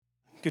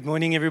Good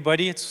morning,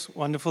 everybody. It's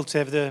wonderful to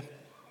have the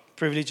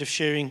privilege of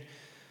sharing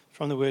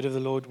from the word of the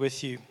Lord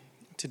with you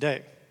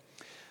today.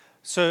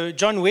 So,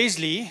 John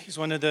Wesley is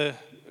one of the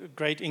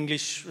great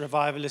English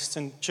revivalists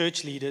and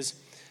church leaders.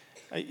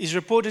 Is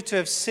reported to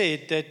have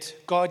said that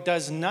God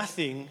does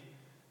nothing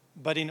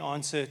but in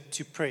answer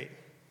to prayer.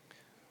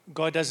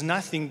 God does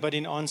nothing but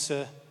in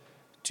answer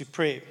to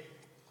prayer.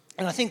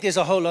 And I think there's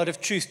a whole lot of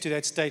truth to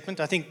that statement.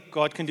 I think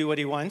God can do what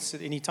he wants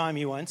at any time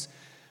he wants.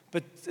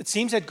 But it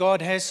seems that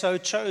God has so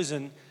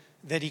chosen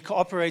that he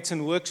cooperates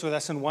and works with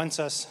us and wants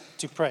us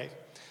to pray.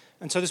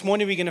 And so this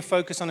morning we're going to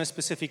focus on a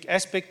specific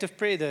aspect of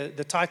prayer.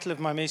 The title of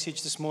my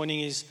message this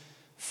morning is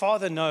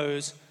Father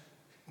Knows,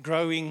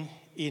 Growing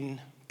in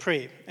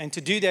Prayer. And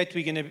to do that,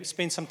 we're going to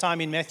spend some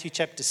time in Matthew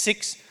chapter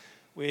 6,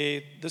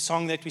 where the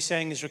song that we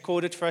sang is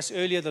recorded for us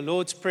earlier, the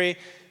Lord's Prayer.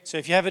 So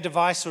if you have a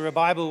device or a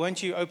Bible,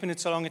 won't you open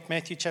it along at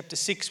Matthew chapter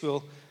 6?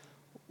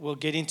 We'll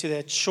get into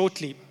that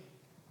shortly.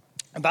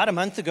 About a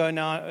month ago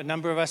now, a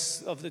number of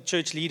us, of the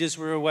church leaders,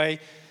 were away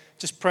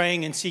just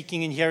praying and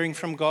seeking and hearing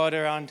from God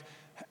around,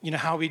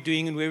 how we're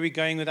doing and where we're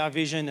going with our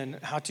vision and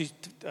how to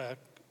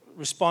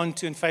respond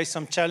to and face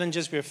some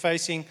challenges we're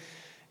facing.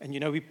 And,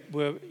 we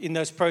were in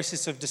those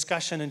process of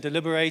discussion and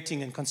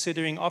deliberating and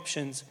considering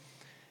options.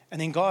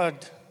 And then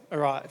God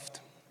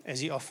arrived, as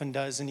he often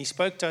does, and he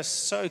spoke to us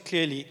so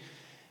clearly.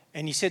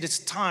 And he said, it's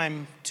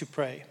time to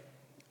pray.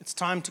 It's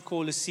time to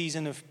call a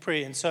season of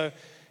prayer. And so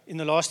in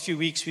the last few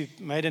weeks,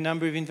 we've made a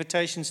number of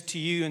invitations to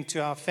you and to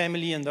our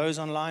family and those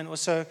online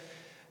also,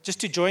 just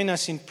to join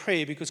us in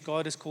prayer because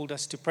God has called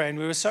us to pray. And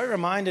we were so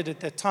reminded at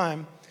that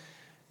time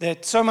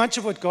that so much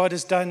of what God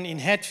has done in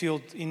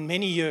Hatfield in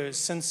many years,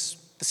 since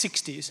the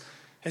 60s,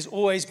 has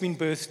always been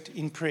birthed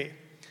in prayer.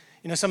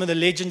 Some of the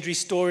legendary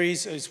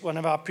stories, as one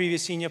of our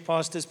previous senior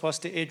pastors,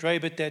 Pastor Ed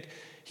Rabert, that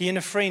he and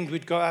a friend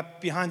would go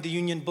up behind the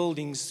union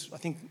buildings, I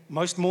think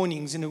most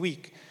mornings in a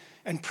week,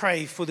 and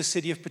pray for the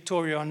city of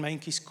Pretoria on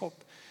Maintjieskop.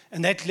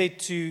 And that led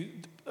to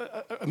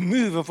a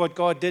move of what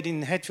God did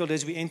in Hatfield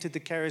as we entered the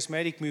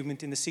charismatic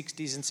movement in the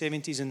 60s and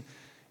 70s and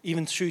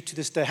even through to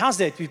this day. How's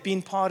that? We've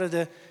been part of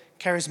the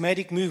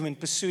charismatic movement,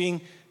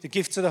 pursuing the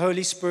gifts of the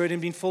Holy Spirit and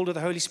been filled with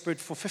the Holy Spirit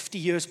for 50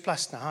 years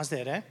plus now. How's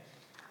that, eh?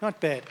 Not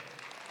bad.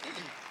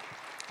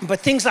 But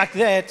things like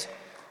that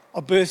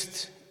are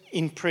birthed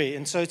in prayer.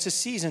 And so it's a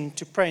season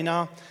to pray.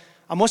 Now,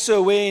 I'm also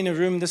aware in a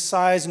room this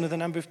size and with a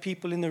number of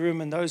people in the room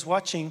and those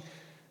watching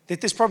that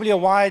there's probably a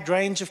wide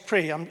range of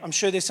prayer. I'm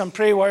sure there's some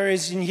prayer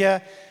warriors in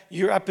here.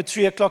 You're up at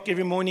 3 o'clock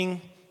every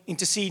morning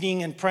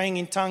interceding and praying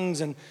in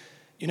tongues. And,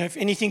 if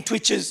anything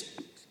twitches,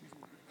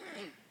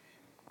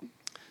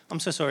 I'm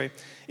so sorry.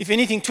 If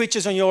anything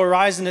twitches on your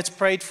horizon that's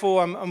prayed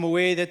for, I'm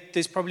aware that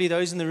there's probably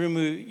those in the room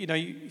who,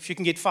 if you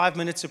can get 5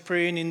 minutes of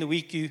prayer in the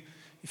week, you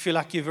feel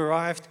like you've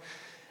arrived.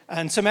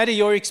 And so no matter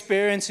your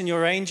experience and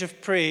your range of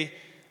prayer,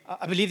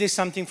 I believe there's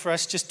something for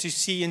us just to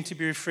see and to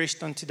be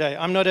refreshed on today.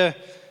 I'm not a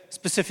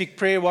specific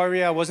prayer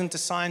warrior. I wasn't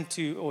assigned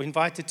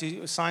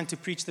to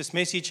preach this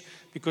message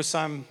because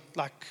I'm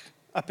like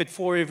up at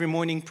 4 every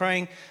morning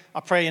praying. I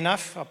pray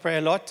enough. I pray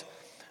a lot.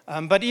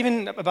 But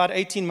even about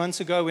 18 months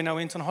ago when I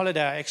went on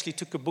holiday, I actually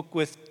took a book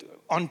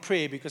on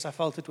prayer because I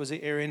felt it was an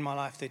area in my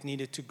life that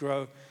needed to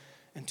grow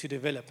and to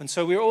develop. And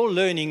so we're all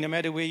learning, no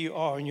matter where you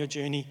are in your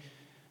journey,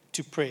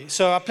 to pray.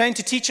 So I plan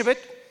to teach a bit,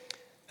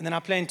 and then I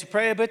plan to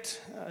pray a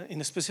bit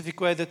in a specific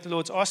way that the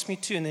Lord's asked me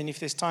to, and then if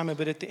there's time a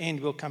bit at the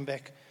end, we'll come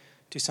back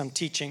to some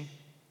teaching.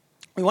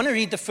 We want to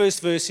read the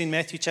first verse in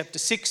Matthew chapter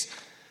 6,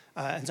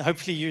 and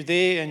hopefully you're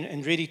there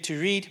and ready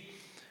to read,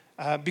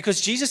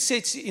 because Jesus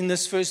sets in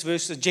this first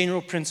verse a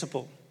general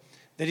principle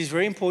that is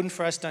very important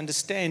for us to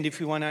understand if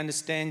we want to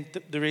understand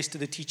the rest of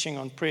the teaching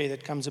on prayer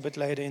that comes a bit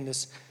later in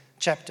this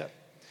chapter.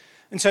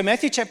 And so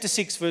Matthew chapter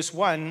 6, verse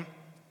 1,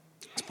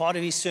 as part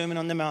of his Sermon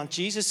on the Mount,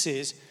 Jesus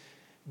says,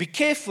 "Be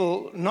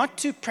careful not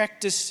to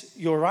practice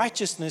your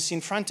righteousness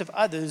in front of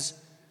others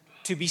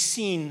to be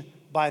seen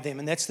by them."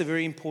 And that's the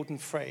very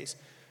important phrase.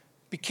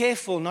 Be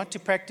careful not to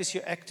practice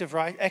your acts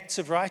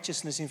of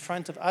righteousness in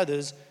front of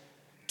others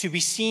to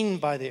be seen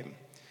by them.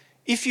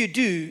 If you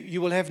do,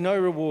 you will have no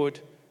reward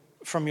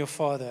from your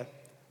Father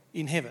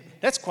in heaven.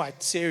 That's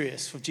quite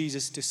serious for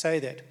Jesus to say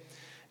that.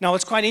 Now,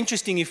 it's quite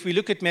interesting. If we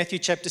look at Matthew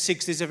chapter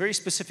 6, there's a very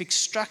specific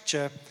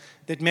structure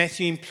that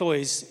Matthew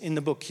employs in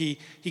the book. He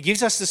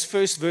gives us this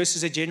first verse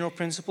as a general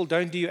principle: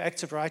 don't do your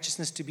acts of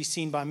righteousness to be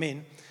seen by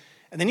men.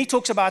 And then he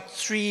talks about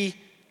 3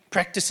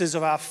 practices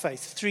of our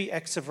faith, 3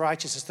 acts of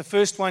righteousness. The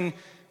first one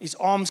is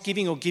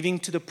almsgiving or giving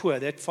to the poor.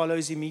 That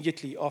follows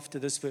immediately after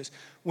this verse.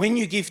 When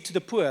you give to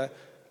the poor,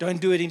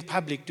 don't do it in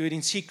public, do it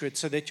in secret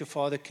so that your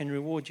Father can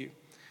reward you.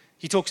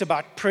 He talks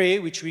about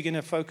prayer, which we're going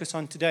to focus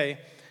on today.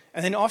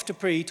 And then after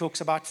prayer, he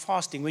talks about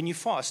fasting. When you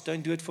fast,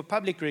 don't do it for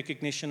public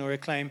recognition or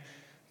acclaim,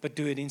 but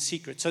do it in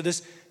secret. So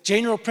this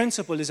general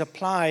principle is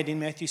applied in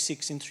Matthew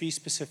 6 in 3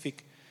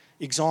 specific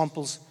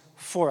examples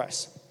for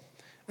us.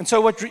 And so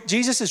what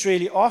Jesus is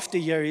really after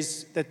here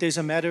is that there's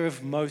a matter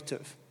of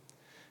motive.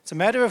 It's a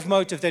matter of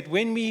motive that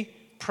when we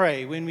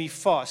pray, when we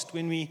fast,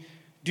 when we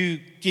do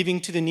giving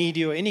to the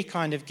needy or any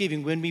kind of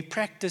giving, when we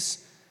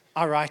practice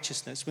our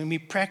righteousness, when we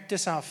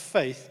practice our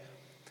faith,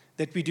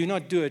 that we do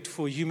not do it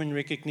for human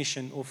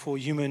recognition or for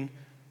human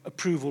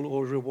approval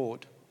or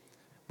reward.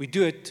 We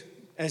do it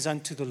as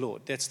unto the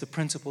Lord. That's the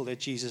principle that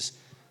Jesus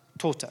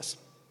taught us.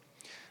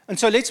 And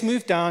so let's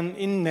move down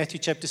in Matthew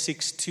chapter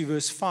 6 to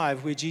verse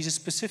 5, where Jesus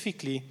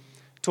specifically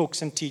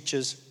talks and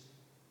teaches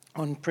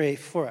on prayer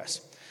for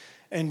us.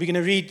 And we're going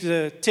to read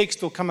the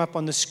text, will come up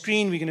on the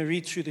screen. We're going to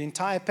read through the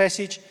entire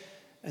passage,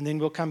 and then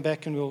we'll come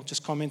back and we'll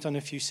just comment on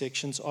a few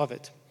sections of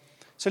it.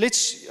 So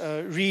let's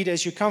read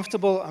as you're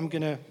comfortable. I'm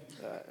going to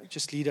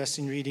just lead us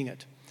in reading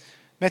it.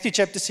 Matthew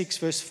chapter 6,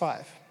 verse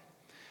 5.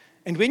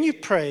 And when you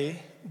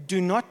pray,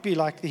 do not be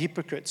like the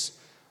hypocrites,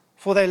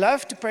 for they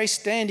love to pray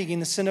standing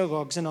in the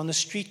synagogues and on the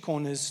street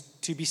corners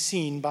to be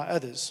seen by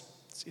others.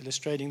 It's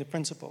illustrating the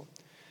principle.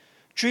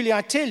 Truly,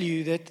 I tell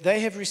you that they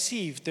have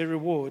received their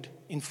reward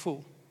in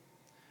full.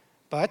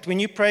 But when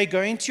you pray,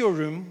 go into your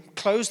room,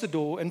 close the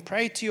door, and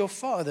pray to your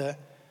Father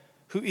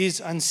who is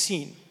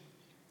unseen.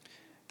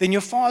 Then your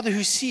Father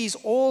who sees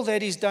all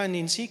that is done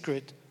in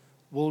secret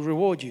will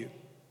reward you.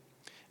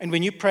 And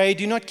when you pray,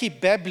 do not keep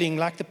babbling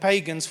like the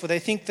pagans, for they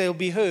think they'll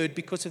be heard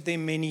because of their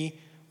many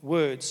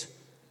words.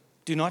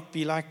 Do not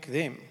be like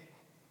them.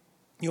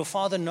 Your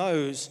Father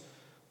knows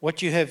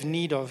what you have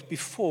need of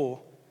before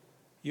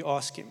you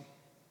ask Him.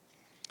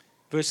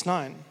 Verse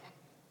 9.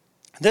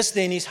 This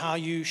then is how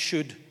you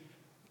should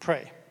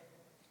pray.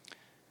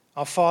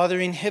 Our Father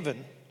in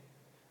heaven,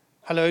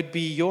 hallowed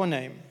be your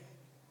name.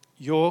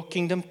 Your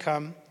kingdom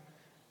come,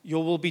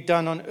 your will be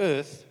done on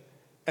earth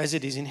as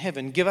it is in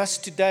heaven. Give us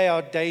today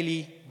our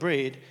daily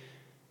bread.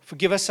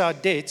 Forgive us our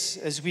debts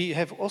as we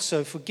have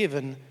also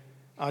forgiven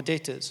our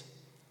debtors.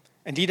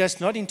 And lead us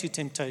not into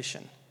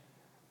temptation,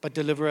 but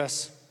deliver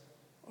us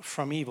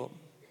from evil.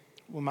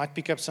 We might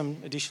pick up some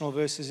additional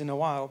verses in a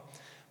while.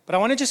 But I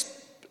want to just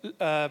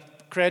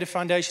create a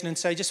foundation and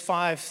say just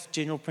 5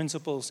 general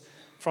principles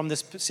from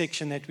this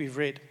section that we've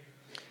read.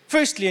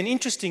 Firstly, and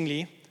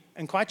interestingly,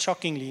 and quite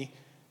shockingly,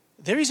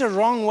 there is a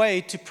wrong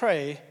way to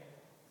pray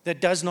that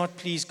does not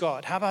please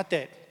God. How about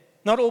that?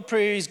 Not all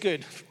prayer is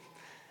good.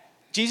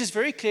 Jesus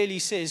very clearly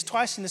says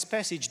twice in this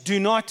passage, do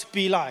not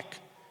be like.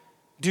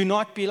 Do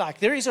not be like.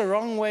 There is a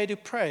wrong way to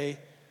pray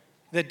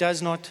that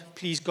does not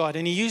please God.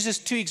 And he uses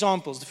 2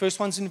 examples. The first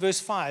one's in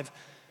verse 5,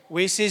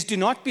 where he says, do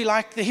not be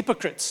like the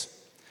hypocrites.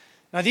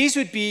 Now, these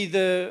would be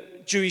the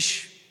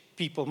Jewish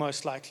people,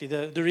 most likely,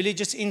 the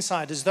religious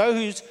insiders,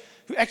 those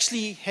who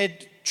actually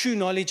had true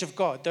knowledge of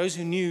God, those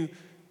who knew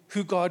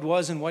who God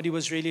was and what He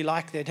was really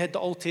like. They'd had the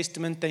Old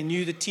Testament, they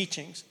knew the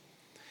teachings.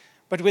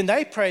 But when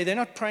they pray, they're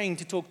not praying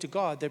to talk to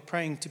God, they're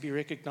praying to be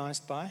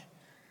recognized by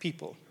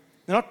people.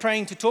 They're not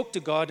praying to talk to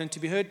God and to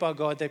be heard by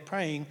God, they're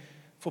praying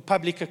for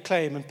public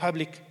acclaim and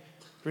public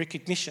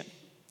recognition.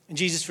 And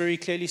Jesus very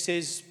clearly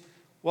says,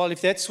 well,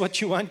 if that's what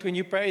you want when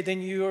you pray,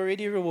 then you're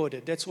already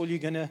rewarded. That's all you're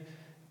going to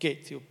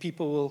get. Your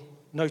people will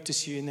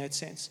notice you in that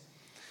sense.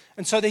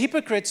 And so the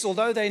hypocrites,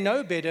 although they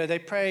know better, they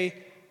pray.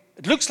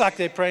 It looks like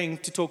they're praying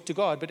to talk to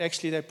God, but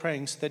actually they're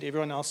praying so that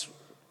everyone else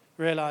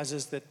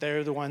realizes that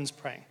they're the ones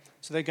praying.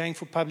 So they're going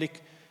for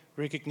public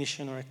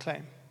recognition or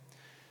acclaim.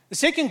 The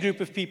second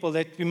group of people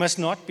that we must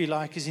not be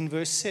like is in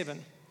verse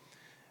 7.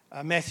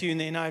 Matthew in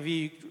the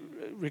NIV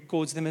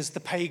records them as the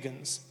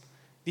pagans.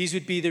 These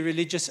would be the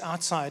religious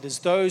outsiders,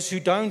 those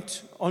who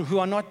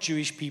are not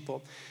Jewish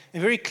people.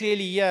 And very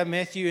clearly here,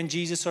 Matthew and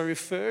Jesus are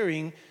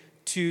referring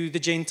to the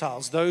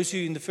Gentiles, those who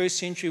in the first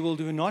century were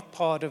not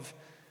part of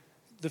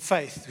the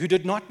faith, who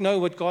did not know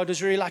what God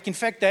was really like. In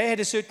fact, they had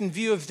a certain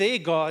view of their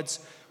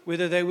gods,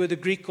 whether they were the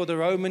Greek or the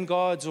Roman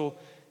gods or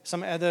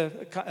some other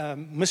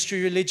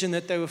mystery religion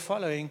that they were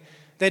following.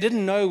 They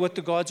didn't know what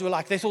the gods were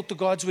like. They thought the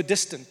gods were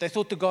distant. They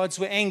thought the gods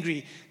were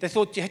angry. They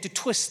thought you had to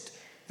twist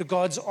the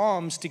God's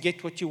arms to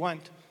get what you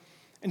want.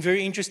 And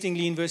very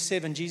interestingly, in verse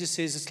 7, Jesus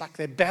says it's like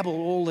they babble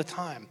all the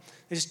time.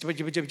 They just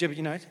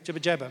jibber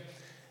jabber,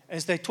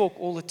 as they talk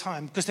all the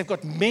time, because they've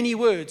got many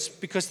words,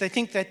 because they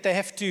think that they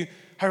have to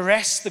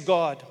harass the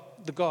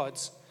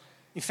gods.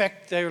 In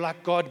fact, they're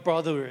like God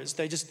brotherers.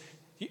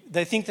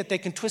 They think that they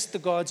can twist the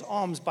God's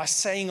arms by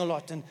saying a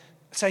lot and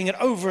saying it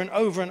over and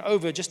over and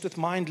over, just with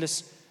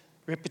mindless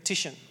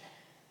repetition.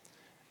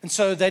 And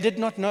so they did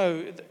not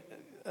know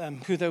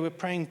who they were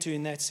praying to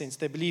in that sense.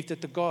 They believed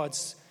that the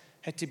gods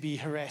had to be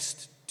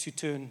harassed to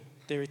turn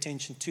their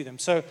attention to them.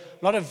 So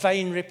a lot of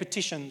vain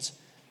repetitions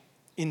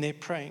in their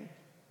praying.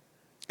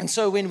 And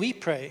so when we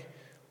pray,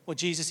 what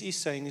Jesus is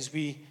saying is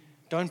we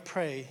don't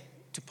pray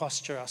to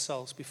posture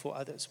ourselves before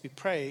others. We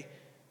pray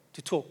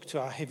to talk to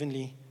our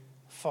Heavenly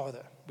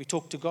Father. We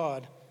talk to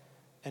God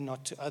and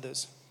not to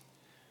others.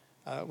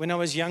 When I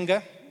was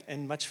younger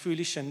and much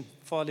foolish and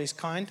far less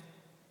kind,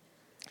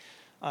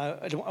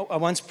 I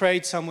once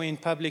prayed somewhere in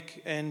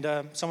public, and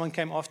someone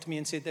came after me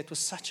and said, that was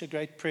such a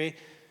great prayer.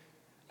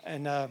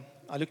 And I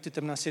looked at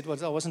them and I said,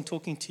 well, I wasn't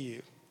talking to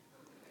you.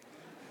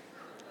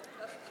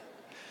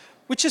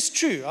 Which is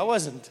true, I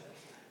wasn't.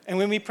 And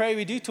when we pray,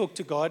 we do talk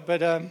to God,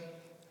 but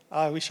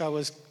I wish I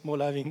was more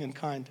loving and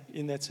kind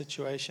in that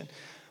situation.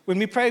 When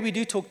we pray, we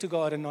do talk to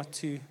God and not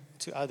to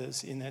to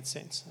others in that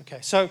sense. Okay,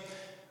 so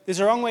there's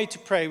a wrong way to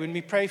pray. When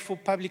we pray for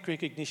public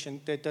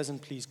recognition, that doesn't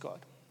please God.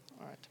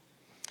 All right.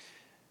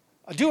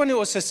 I do want to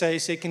also say,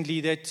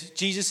 secondly, that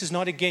Jesus is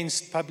not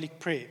against public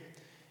prayer.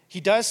 He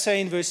does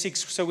say in verse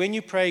 6, so when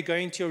you pray, go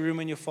into your room,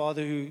 and your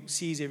Father who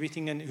sees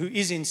everything and who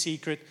is in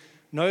secret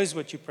knows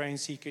what you pray in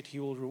secret, he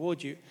will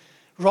reward you.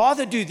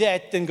 Rather do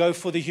that than go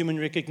for the human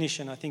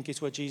recognition, I think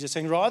is what Jesus is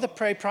saying. Rather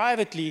pray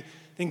privately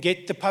than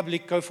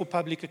go for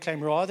public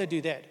acclaim. Rather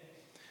do that.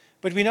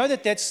 But we know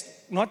that that's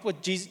not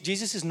what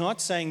Jesus is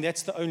not saying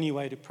that's the only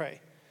way to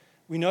pray.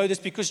 We know this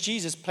because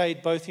Jesus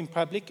prayed both in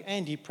public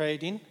and he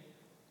prayed in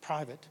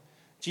private.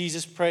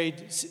 Jesus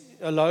prayed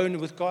alone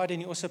with God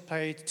and he also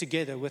prayed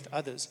together with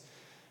others.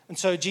 And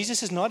so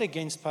Jesus is not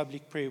against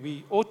public prayer.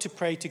 We ought to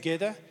pray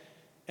together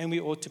and we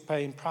ought to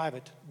pray in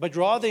private. But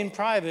rather in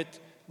private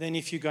than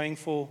if you're going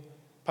for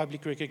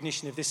public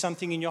recognition. If there's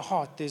something in your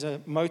heart, there's a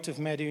motive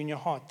matter in your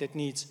heart that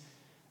needs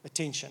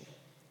attention.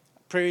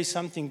 Prayer is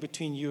something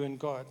between you and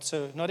God.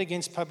 So not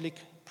against public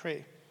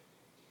prayer.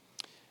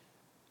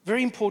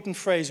 Very important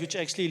phrase which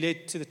actually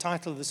led to the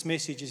title of this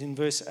message is in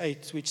verse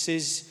 8, which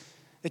says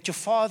that your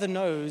Father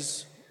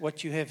knows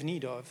what you have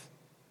need of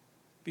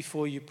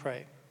before you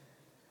pray.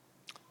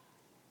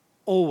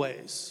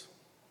 Always,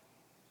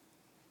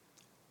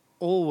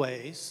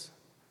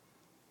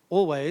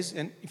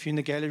 and if you're in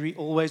the gallery,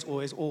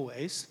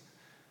 always,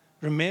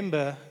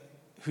 remember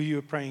who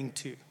you're praying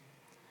to.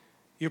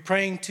 You're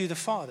praying to the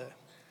Father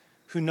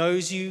who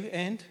knows you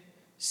and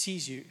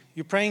sees you.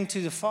 You're praying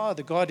to the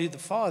Father, God the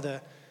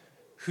Father,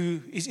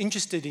 who is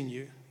interested in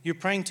you. You're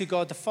praying to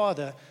God the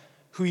Father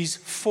who is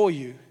for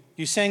you.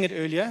 You sang it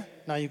earlier,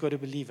 now you've got to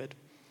believe it.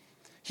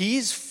 He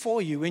is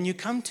for you. When you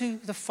come to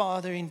the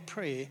Father in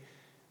prayer,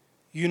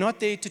 you're not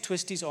there to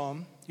twist his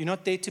arm. You're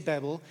not there to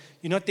babble.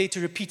 You're not there to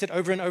repeat it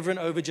over and over and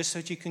over just so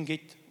that you can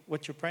get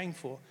what you're praying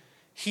for.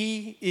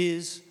 He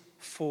is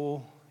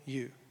for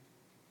you.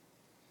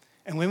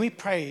 And when we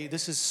pray,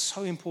 this is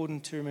so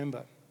important to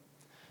remember.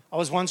 I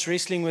was once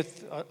wrestling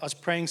with, I was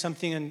praying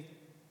something and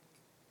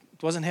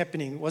it wasn't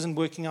happening. It wasn't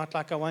working out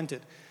like I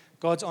wanted.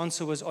 God's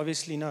answer was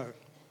obviously no,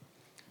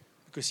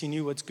 because he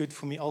knew what's good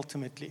for me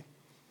ultimately.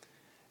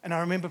 And I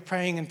remember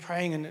praying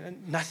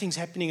and nothing's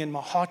happening and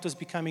my heart was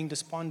becoming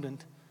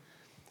despondent.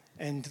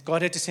 And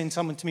God had to send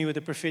someone to me with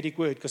a prophetic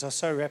word because I was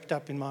so wrapped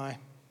up in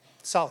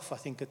myself, I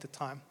think, at the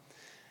time.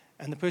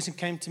 And the person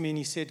came to me and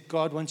he said,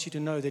 God wants you to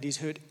know that he's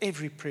heard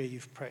every prayer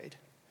you've prayed.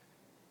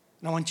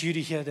 And I want you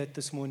to hear that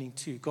this morning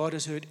too. God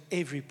has heard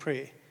every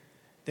prayer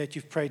that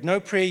you've prayed.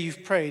 No prayer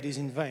you've prayed is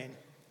in vain.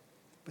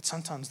 But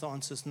sometimes the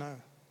answer is no.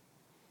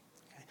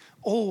 Okay.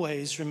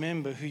 Always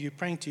remember who you're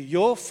praying to.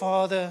 Your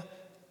Father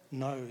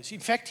knows. In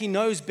fact, he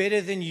knows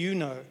better than you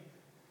know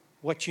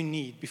what you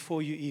need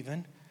before you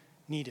even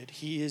need it.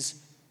 He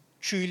is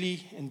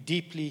truly and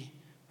deeply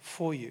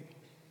for you.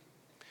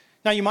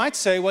 Now, you might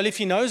say, well, if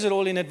he knows it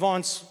all in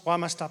advance, why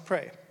must I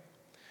pray?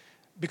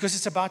 Because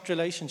it's about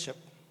relationship.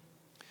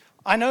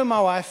 I know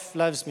my wife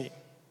loves me,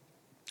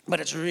 but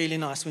it's really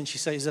nice when she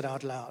says it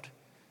out loud.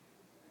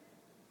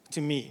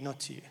 To me, not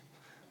to you.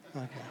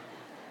 Okay.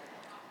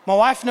 My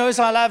wife knows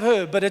I love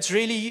her, but it's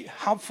really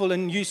helpful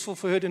and useful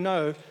for her to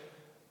know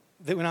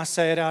that when I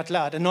say it out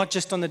loud, and not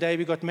just on the day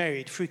we got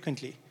married,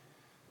 frequently.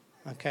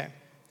 Okay.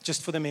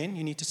 Just for the men,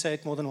 you need to say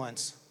it more than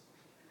once.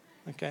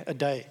 Okay, a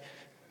day,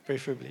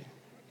 preferably.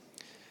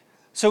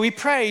 So we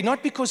pray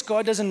not because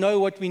God doesn't know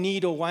what we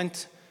need or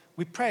want.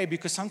 We pray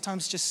because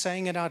sometimes just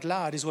saying it out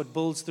loud is what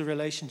builds the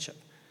relationship.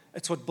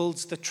 It's what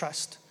builds the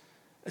trust.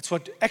 It's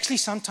what actually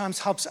sometimes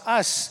helps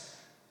us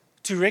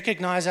to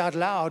recognize out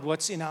loud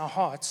what's in our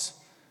hearts,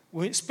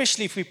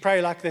 especially if we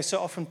pray like they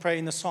so often pray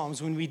in the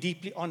Psalms, when we're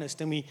deeply honest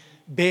and we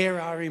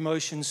bare our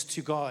emotions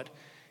to God.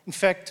 In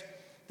fact,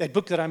 that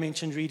book that I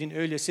mentioned reading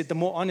earlier said the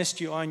more honest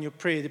you are in your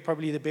prayer,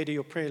 probably the better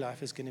your prayer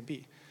life is going to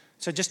be.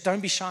 So just don't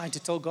be shy to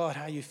tell God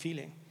how you're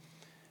feeling.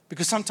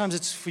 Because sometimes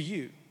it's for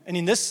you. And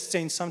in this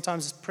sense,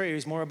 sometimes prayer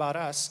is more about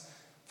us,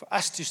 for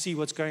us to see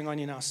what's going on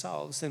in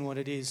ourselves than what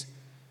it is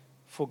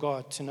for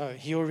God to know.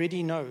 He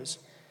already knows.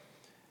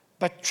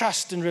 But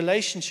trust and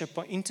relationship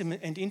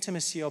and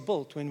intimacy are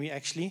built when we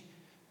actually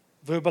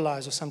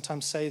verbalize or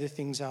sometimes say the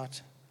things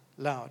out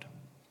loud.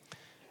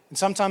 And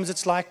sometimes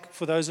it's like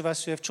for those of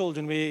us who have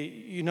children where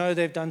you know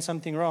they've done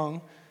something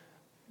wrong.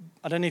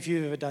 I don't know if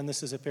you've ever done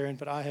this as a parent,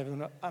 but I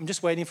haven't. I'm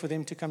just waiting for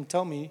them to come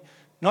tell me,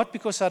 not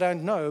because I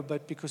don't know,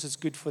 but because it's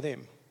good for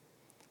them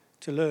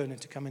to learn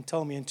and to come and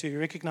tell me and to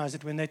recognize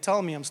that when they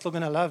tell me, I'm still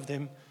going to love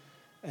them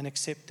and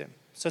accept them.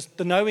 So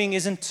the knowing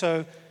isn't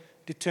so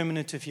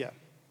determinative here.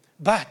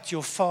 But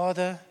your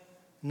Father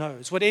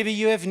knows. Whatever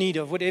you have need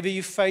of, whatever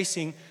you're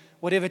facing,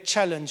 whatever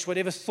challenge,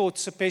 whatever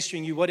thoughts are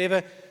pestering you,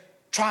 whatever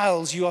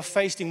trials you are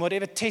facing,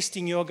 whatever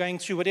testing you are going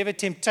through, whatever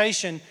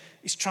temptation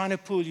is trying to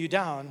pull you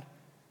down,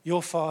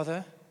 your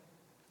Father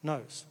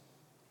knows.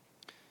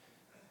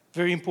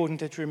 Very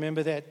important that you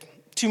remember that.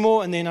 Two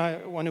more, and then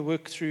I want to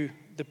work through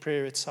the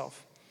prayer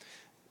itself.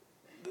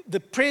 The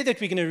prayer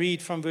that we're going to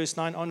read from verse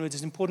 9 onwards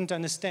is important to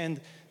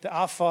understand that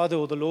our Father,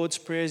 or the Lord's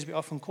Prayer as we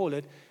often call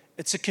it,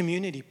 it's a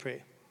community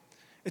prayer.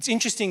 It's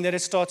interesting that it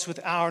starts with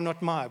our,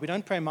 not my. We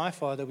don't pray my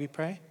Father, we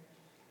pray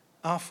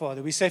our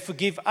Father. We say,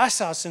 forgive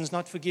us our sins,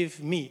 not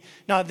forgive me.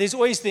 Now, there's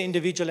always the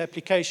individual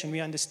application. We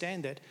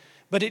understand that.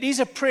 But it is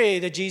a prayer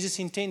that Jesus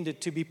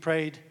intended to be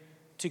prayed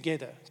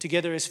together.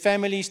 Together as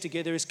families,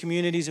 together as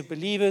communities of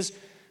believers,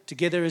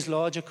 together as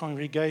larger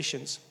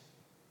congregations.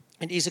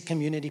 It is a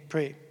community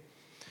prayer.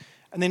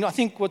 And then I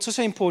think what's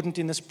also important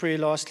in this prayer,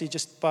 lastly,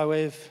 just by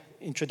way of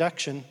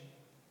introduction,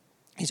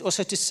 is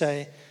also to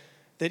say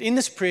that in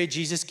this prayer,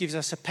 Jesus gives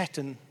us a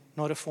pattern,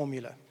 not a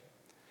formula.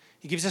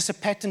 He gives us a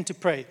pattern to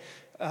pray,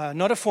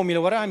 not a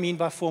formula. What do I mean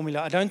by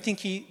formula? I don't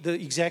think the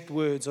exact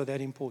words are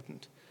that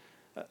important,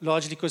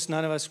 largely because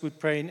none of us would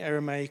pray in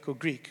Aramaic or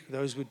Greek.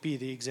 Those would be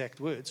the exact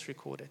words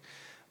recorded.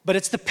 But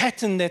it's the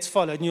pattern that's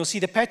followed. And you'll see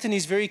the pattern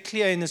is very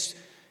clear in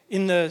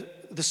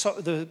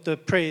the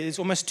prayer. There's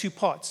almost two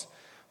parts.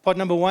 Part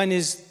number one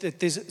is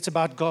that it's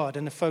about God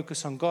and a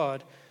focus on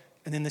God.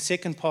 And then the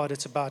second part,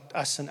 it's about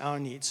us and our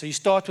needs. So you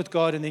start with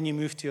God and then you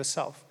move to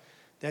yourself.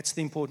 That's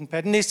the important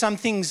pattern. There's some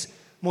things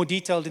more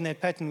detailed in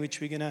that pattern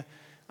which we're going to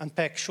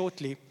unpack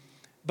shortly.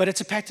 But it's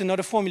a pattern, not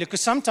a formula.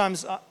 Because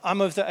sometimes I'm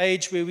of the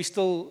age where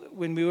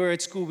when we were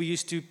at school, we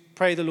used to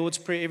pray the Lord's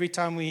Prayer every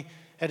time we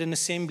had an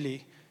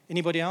assembly.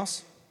 Anybody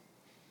else?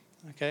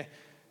 Okay.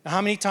 Now,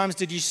 how many times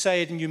did you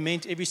say it and you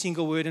meant every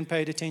single word and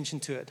paid attention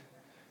to it?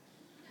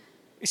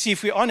 You see,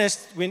 if we're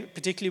honest,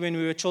 particularly when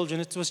we were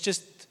children, it was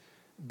just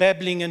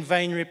babbling and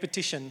vain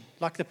repetition,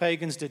 like the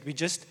pagans did. We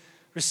just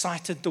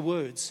recited the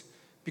words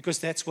because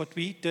that's what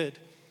we did.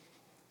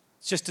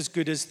 It's just as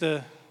good as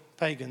the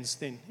pagans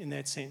then, in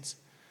that sense.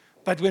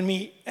 But when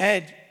we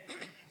add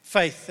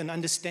faith and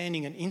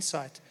understanding and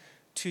insight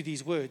to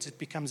these words, it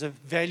becomes a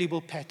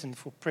valuable pattern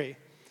for prayer.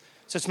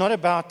 So it's not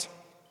about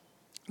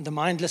the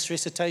mindless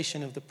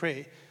recitation of the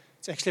prayer.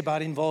 It's actually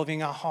about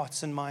involving our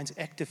hearts and minds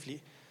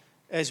actively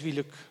as we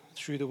look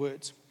through the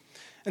words.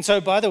 And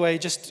so, by the way,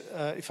 just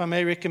if I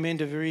may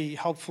recommend a very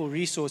helpful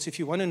resource, if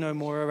you want to know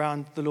more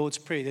around the Lord's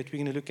Prayer that we're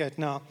going to look at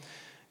now,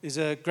 there's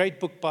a great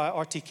book by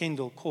R.T.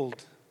 Kendall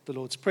called The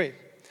Lord's Prayer.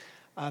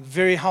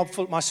 Very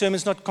helpful. My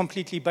sermon's not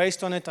completely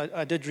based on it.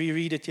 I did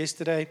reread it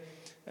yesterday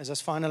as I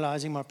was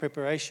finalizing my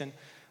preparation.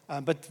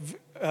 But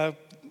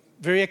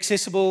very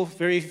accessible,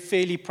 very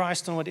fairly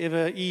priced on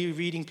whatever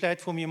e-reading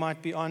platform you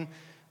might be on.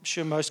 I'm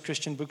sure most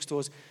Christian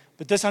bookstores.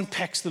 But this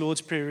unpacks the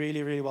Lord's Prayer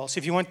really, really well. So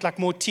if you want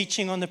more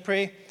teaching on the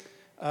prayer,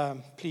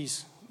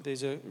 please,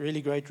 there's a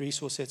really great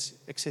resource that's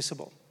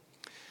accessible.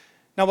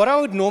 Now, what I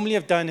would normally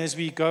have done as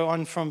we go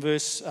on from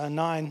verse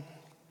 9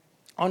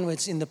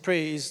 onwards in the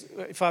prayer is,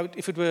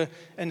 if it were,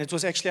 and it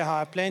was actually how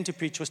I planned to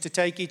preach, was to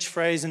take each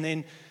phrase and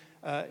then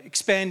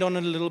expand on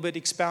it a little bit,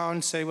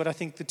 expound, say what I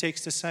think the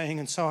text is saying,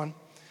 and so on.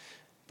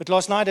 But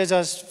last night, as I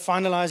was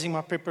finalizing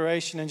my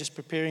preparation and just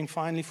preparing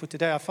finally for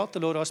today, I felt the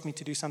Lord asked me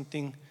to do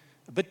something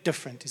a bit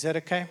different. Is that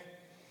okay?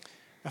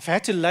 If I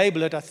had to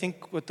label it, I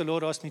think what the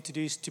Lord asked me to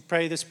do is to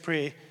pray this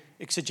prayer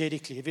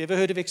exegetically. Have you ever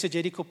heard of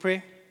exegetical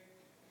prayer?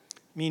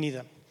 Me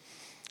neither.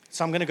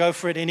 So I'm going to go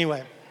for it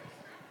anyway.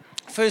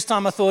 First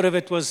time I thought of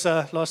it was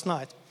last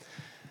night.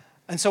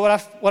 And so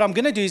what I'm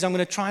going to do is I'm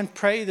going to try and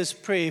pray this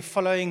prayer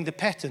following the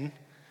pattern,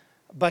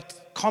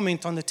 but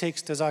comment on the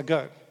text as I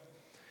go.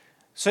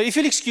 So if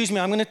you'll excuse me,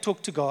 I'm going to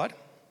talk to God,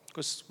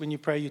 because when you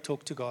pray, you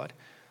talk to God.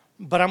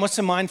 But I'm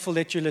also mindful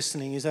that you're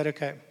listening. Is that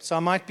okay? So I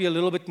might be a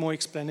little bit more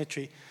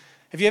explanatory.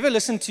 Have you ever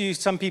listened to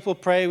some people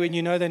pray when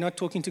you know they're not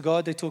talking to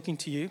God, they're talking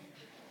to you?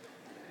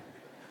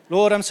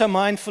 Lord, I'm so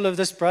mindful of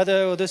this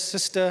brother or this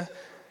sister.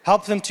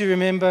 Help them to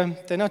remember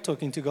they're not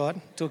talking to God,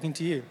 they're talking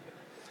to you.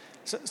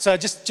 So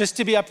just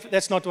to be up,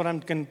 that's not what I'm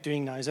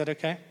doing now. Is that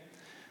okay?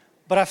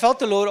 But I felt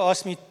the Lord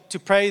asked me to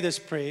pray this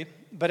prayer,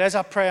 but as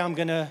I pray, I'm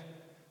going to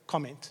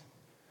comment,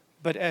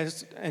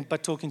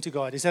 but talking to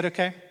God. Is that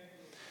okay?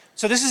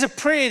 So this is a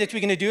prayer that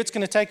we're going to do. It's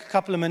going to take a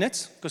couple of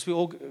minutes, because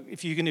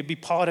if you're going to be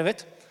part of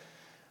it.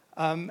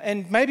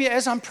 And maybe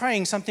as I'm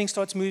praying, something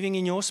starts moving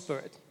in your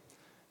spirit.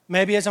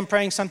 Maybe as I'm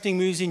praying, something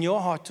moves in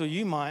your heart or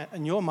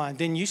in your mind.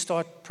 Then you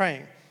start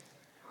praying.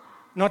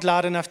 Not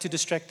loud enough to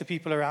distract the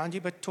people around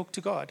you, but talk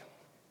to God.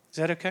 Is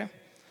that okay?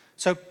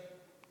 So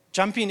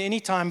jump in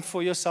anytime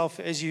for yourself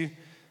as you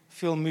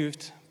feel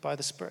moved by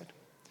the Spirit.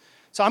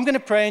 So I'm going to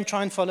pray and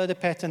try and follow the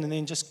pattern and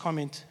then just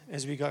comment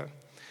as we go.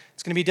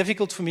 It's going to be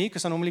difficult for me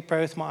because I normally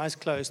pray with my eyes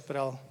closed, but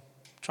I'll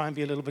try and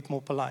be a little bit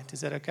more polite.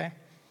 Is that okay?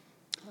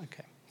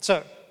 Okay.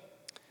 So,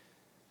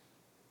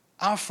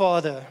 our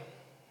Father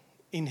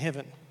in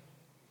heaven,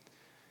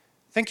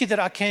 thank you that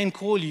I can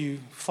call you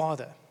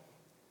Father.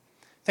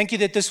 Thank you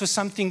that this was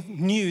something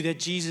new that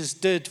Jesus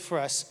did for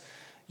us.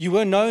 You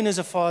were known as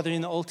a father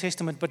in the Old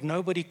Testament, but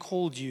nobody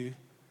called you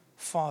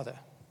Father.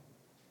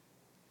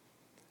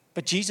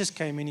 But Jesus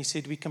came and he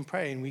said, we can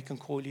pray and we can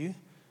call you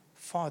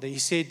Father. He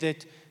said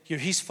that you're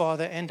his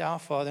Father and our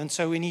Father. And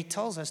so when he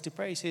tells us to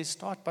pray, he says,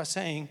 start by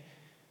saying,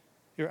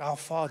 you're our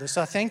Father.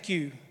 So I thank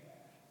you,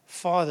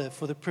 Father,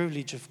 for the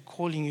privilege of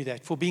calling you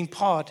that, for being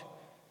part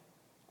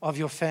of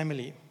your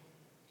family,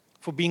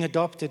 for being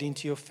adopted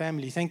into your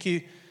family. Thank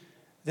you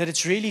that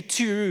it's really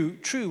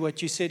true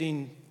what you said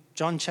in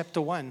John chapter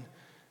 1,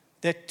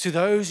 that to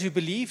those who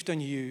believed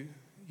on you,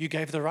 you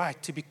gave the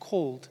right to be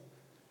called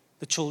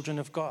the children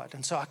of God.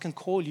 And so I can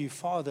call you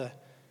Father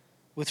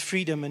with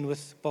freedom and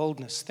with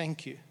boldness.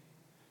 Thank you.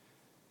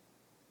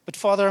 But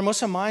Father, I'm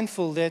also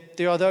mindful that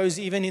there are those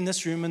even in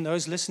this room and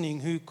those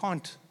listening who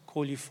can't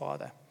call you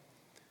Father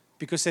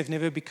because they've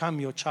never become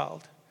your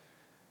child.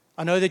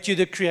 I know that you're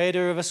the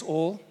creator of us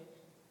all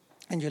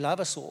and you love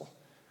us all.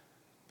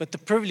 But the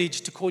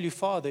privilege to call you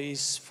Father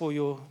is for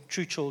your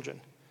true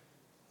children,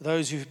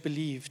 those who've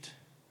believed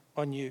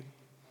on you.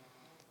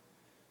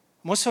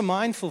 I'm also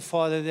mindful,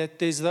 Father, that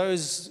there's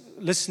those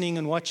listening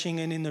and watching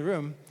and in the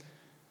room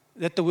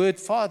that the word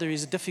Father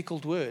is a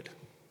difficult word,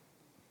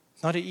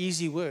 not an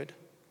easy word.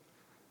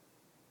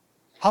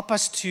 Help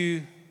us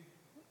to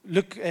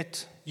look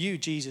at you,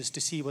 Jesus, to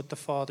see what the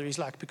Father is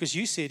like, because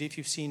you said, if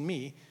you've seen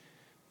me,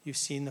 you've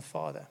seen the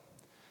Father.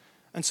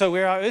 And so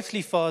where our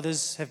earthly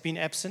fathers have been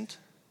absent,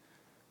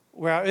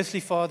 where our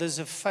earthly fathers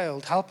have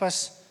failed, help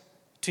us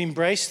to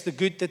embrace the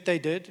good that they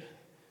did,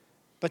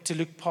 but to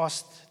look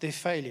past their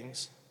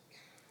failings.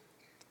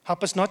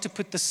 Help us not to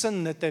put the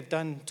sin that they've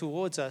done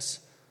towards us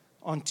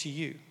onto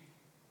you.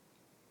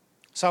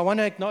 So I want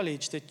to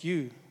acknowledge that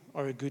you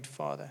are a good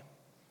Father.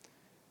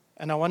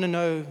 And I want to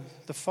know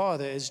the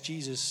Father as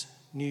Jesus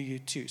knew you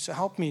too. So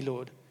help me,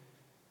 Lord,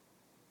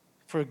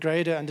 for a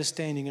greater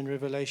understanding and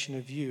revelation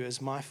of you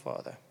as my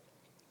Father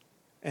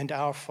and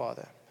our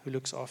Father who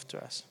looks after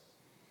us.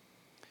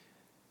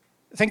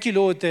 Thank you,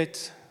 Lord,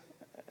 that,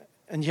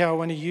 and here I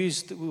want to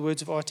use the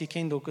words of R.T.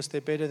 Kendall because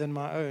they're better than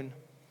my own,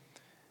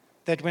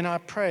 that when I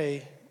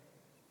pray,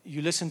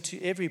 you listen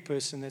to every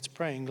person that's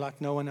praying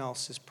like no one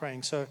else is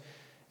praying. So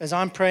as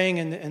I'm praying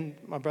and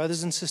my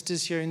brothers and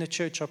sisters here in the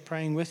church are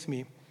praying with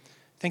me,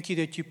 thank you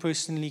that you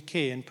personally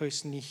care and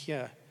personally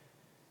hear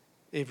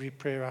every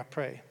prayer I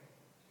pray.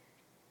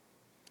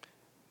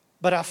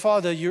 But our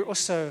Father, you're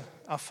also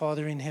our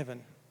Father in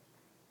heaven.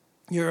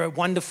 You're a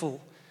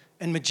wonderful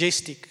and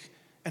majestic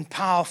and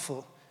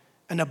powerful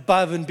and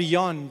above and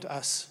beyond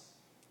us.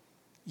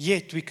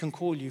 Yet we can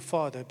call you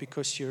Father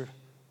because you're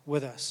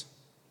with us.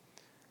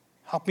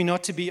 Help me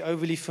not to be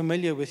overly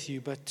familiar with you,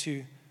 but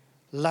to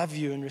love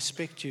you and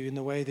respect you in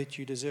the way that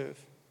you deserve.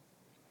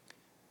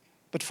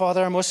 But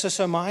Father, I'm also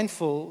so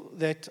mindful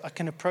that I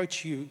can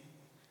approach you,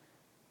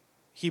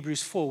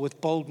 Hebrews 4, with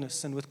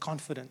boldness and with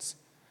confidence.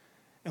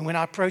 And when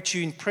I approach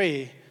you in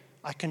prayer,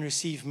 I can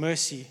receive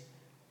mercy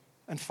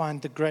and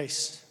find the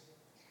grace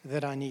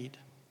that I need.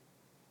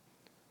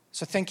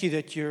 So thank you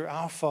that you're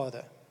our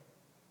Father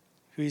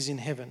who is in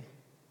heaven.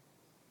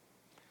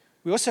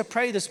 We also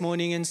pray this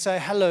morning and say,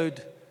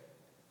 hallowed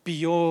be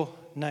your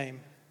name.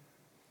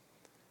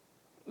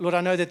 Lord,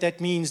 I know that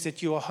that means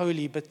that you are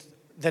holy, but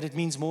that it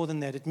means more than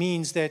that. It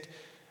means that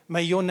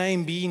may your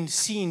name be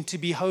seen to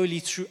be holy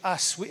through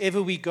us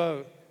wherever we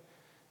go,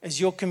 as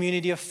your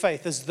community of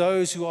faith, as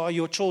those who are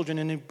your children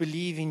and who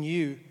believe in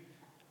you.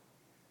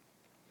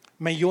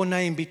 May your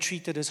name be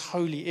treated as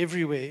holy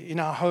everywhere, in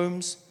our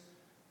homes,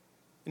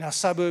 in our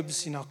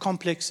suburbs, in our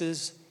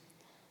complexes,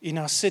 in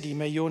our city.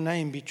 May your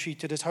name be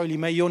treated as holy.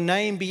 May your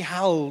name be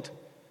held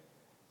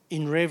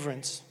in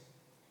reverence.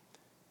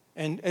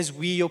 And as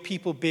we, your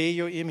people, bear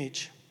your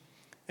image,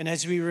 and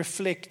as we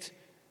reflect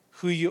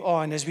who you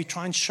are, and as we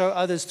try and show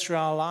others through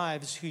our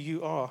lives who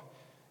you are,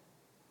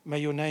 may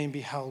your name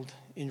be held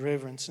in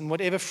reverence. And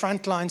whatever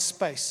frontline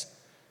space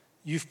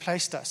you've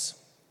placed us,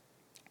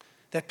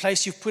 that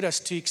place you've put us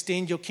to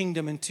extend your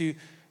kingdom and to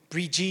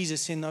breathe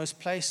Jesus in those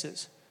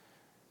places,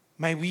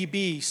 may we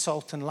be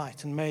salt and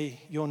light, and may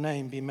your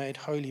name be made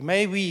holy.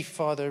 May we,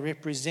 Father,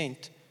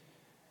 represent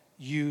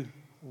you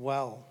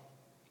well.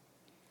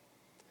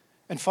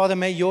 And Father,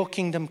 may your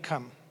kingdom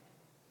come.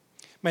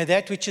 May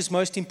that which is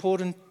most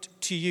important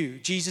to you.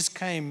 Jesus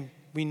came,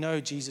 we know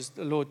Jesus,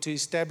 the Lord, to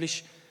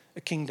establish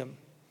a kingdom.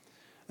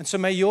 And so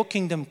may your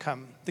kingdom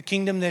come, the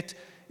kingdom that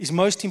is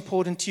most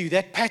important to you,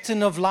 that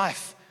pattern of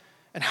life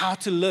and how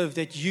to live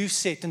that you've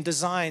set and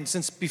designed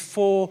since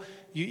before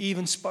you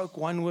even spoke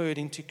one word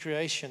into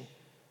creation.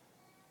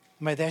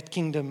 May that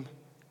kingdom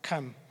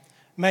come.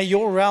 May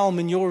your realm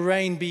and your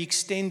reign be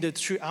extended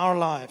through our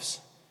lives.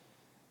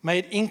 May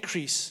it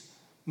increase.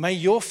 May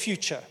your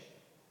future,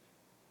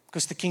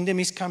 because the kingdom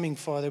is coming,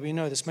 Father, we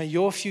know this. May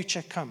your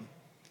future come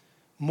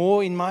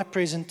more in my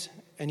present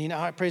and in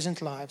our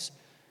present lives,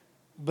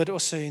 but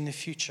also in the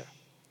future.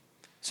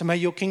 So may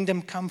your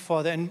kingdom come,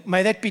 Father, and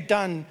may that be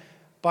done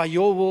by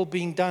your will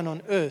being done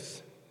on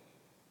earth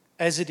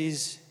as it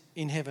is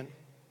in heaven.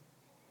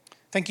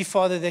 Thank you,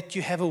 Father, that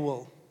you have a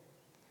will,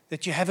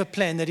 that you have a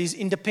plan that is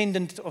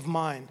independent of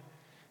mine,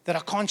 that I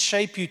can't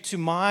shape you to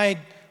my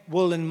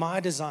will and my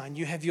design.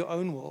 You have your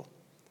own will.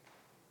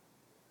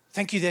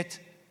 Thank you that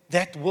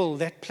that will,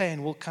 that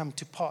plan will come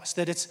to pass,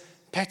 that it's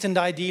patterned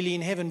ideally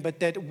in heaven, but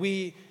that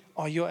we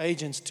are your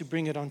agents to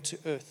bring it onto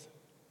earth.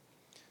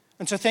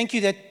 And so thank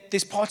you that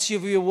there's parts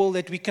of your will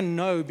that we can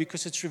know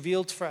because it's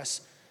revealed for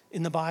us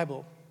in the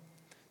Bible.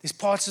 There's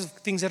parts of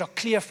things that are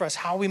clear for us,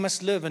 how we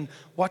must live and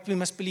what we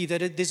must believe,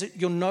 that there's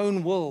your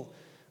known will.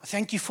 I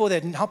thank you for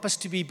that and help us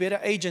to be better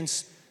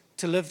agents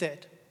to live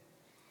that.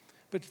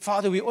 But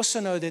Father, we also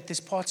know that there's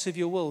parts of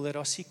your will that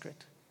are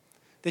secret,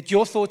 that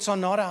your thoughts are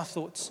not our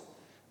thoughts,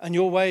 and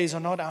your ways are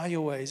not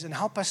your ways. And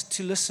help us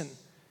to listen.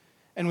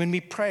 And when we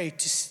pray,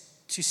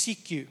 to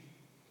seek you,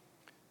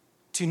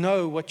 to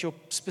know what your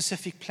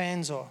specific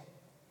plans are.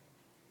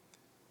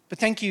 But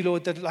thank you,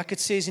 Lord, that like it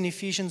says in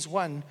Ephesians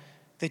 1,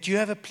 that you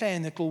have a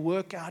plan that will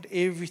work out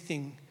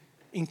everything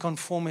in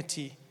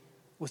conformity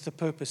with the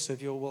purpose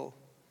of your will.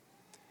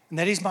 And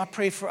that is my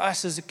prayer for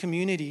us as a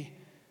community,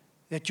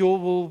 that your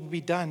will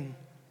be done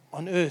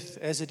on earth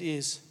as it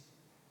is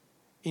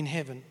in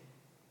heaven.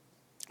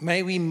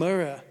 May we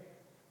mirror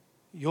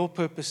your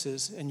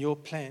purposes and your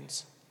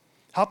plans.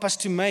 Help us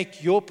to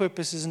make your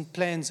purposes and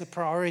plans a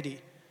priority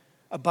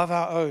above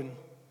our own.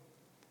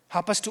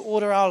 Help us to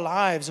order our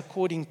lives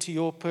according to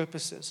your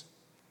purposes,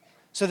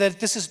 so that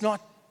this is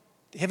not,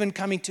 heaven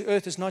coming to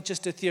earth is not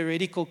just a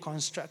theoretical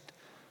construct,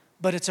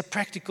 but it's a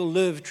practical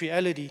lived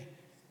reality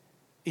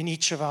in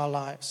each of our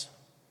lives.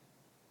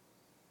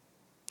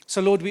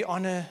 So Lord, we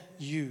honor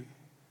you.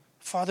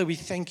 Father, we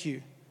thank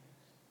you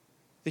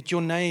that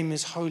your name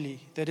is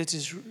holy, that it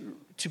is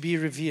to be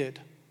revered.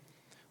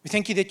 We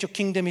thank you that your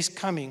kingdom is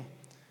coming,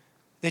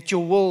 that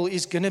your will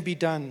is going to be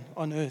done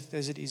on earth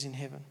as it is in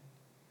heaven.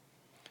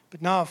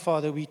 But now,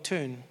 Father, we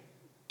turn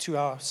to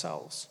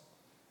ourselves.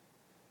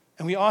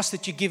 And we ask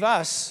that you give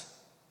us,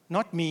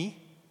 not me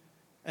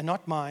and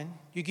not mine,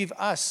 you give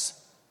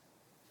us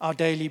our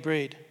daily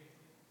bread.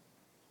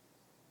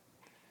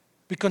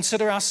 We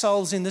consider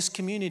ourselves in this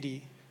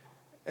community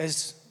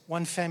as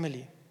one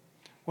family.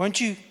 Won't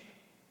you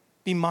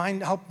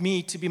help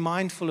me to be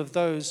mindful of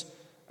those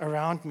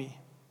around me?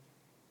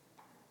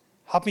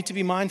 Help me to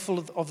be mindful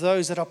of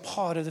those that are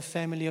part of the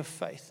family of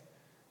faith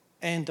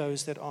and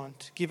those that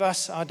aren't. Give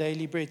us our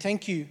daily bread.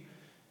 Thank you,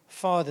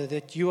 Father,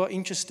 that you are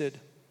interested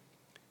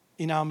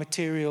in our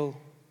material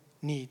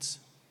needs.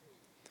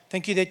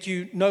 Thank you that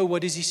you know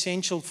what is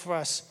essential for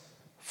us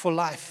for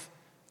life,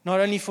 not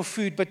only for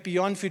food but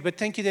beyond food. But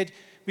thank you that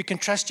we can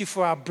trust you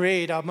for our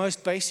bread, our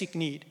most basic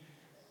need.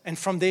 And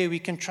from there we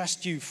can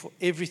trust you for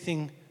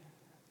everything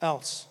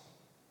else.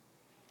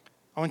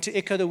 I want to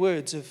echo the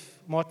words of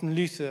Martin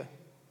Luther,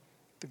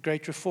 the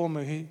great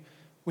reformer, who,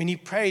 when he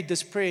prayed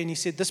this prayer, and he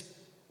said, this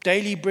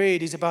daily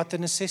bread is about the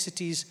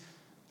necessities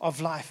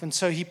of life. And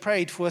so he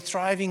prayed for a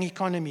thriving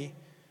economy,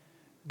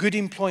 good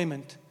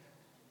employment,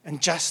 and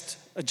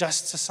a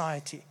just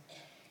society.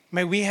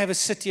 May we have a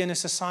city and a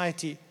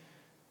society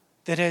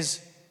that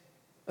has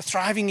a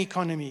thriving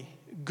economy,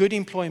 good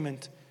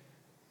employment,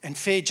 and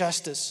fair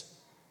justice.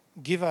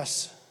 Give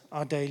us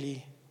our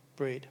daily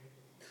bread.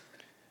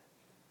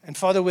 And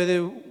Father,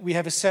 whether we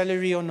have a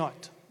salary or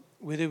not,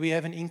 whether we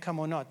have an income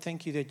or not,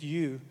 thank you that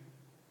you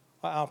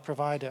are our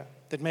provider,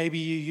 that maybe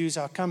you use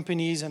our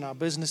companies and our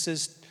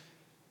businesses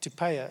to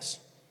pay us,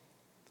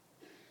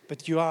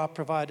 but you are our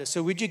provider.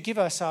 So would you give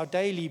us our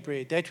daily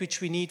bread, that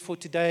which we need for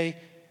today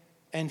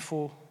and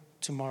for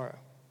tomorrow?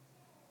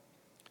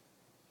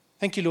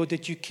 Thank you, Lord,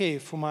 that you care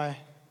for my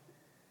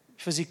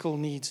physical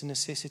needs and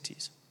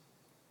necessities.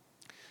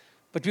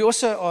 But we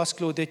also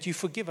ask, Lord, that you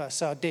forgive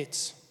us our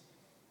debts,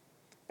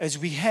 as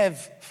we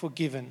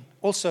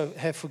also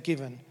have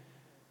forgiven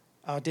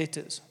our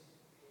debtors.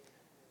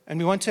 And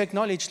we want to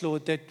acknowledge,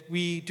 Lord, that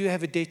we do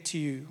have a debt to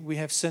you. We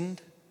have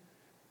sinned,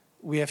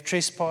 we have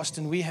trespassed,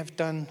 and we have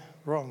done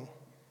wrong.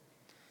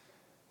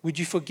 Would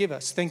you forgive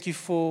us? Thank you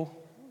for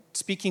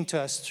speaking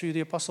to us through the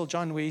Apostle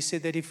John, where he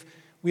said that if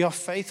we are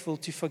faithful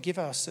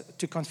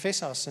to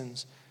confess our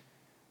sins,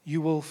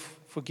 you will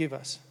forgive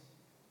us.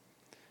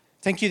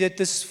 Thank you that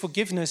this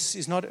forgiveness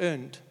is not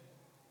earned.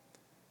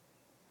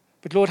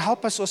 But Lord,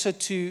 help us also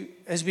to,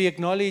 as we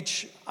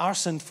acknowledge our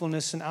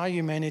sinfulness and our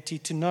humanity,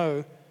 to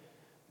know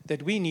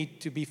that we need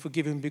to be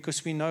forgiven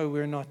because we know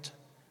we're not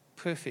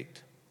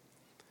perfect.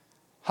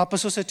 Help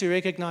us also to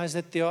recognize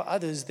that there are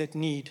others that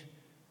need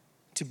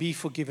to be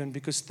forgiven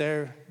because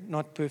they're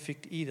not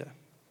perfect either.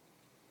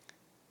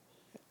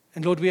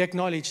 And Lord, we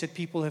acknowledge that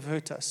people have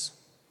hurt us.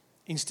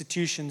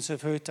 Institutions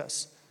have hurt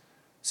us.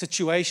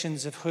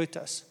 Situations have hurt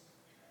us.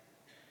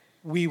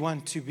 We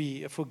want to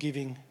be a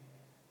forgiving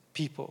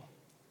people.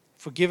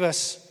 Forgive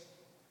us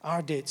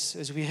our debts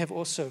as we have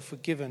also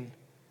forgiven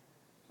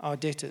our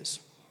debtors.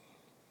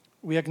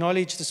 We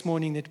acknowledge this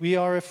morning that we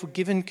are a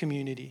forgiven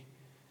community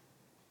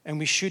and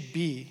we should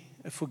be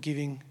a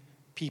forgiving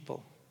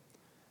people.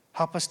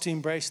 Help us to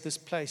embrace this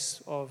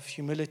place of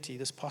humility,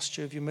 this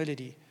posture of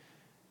humility,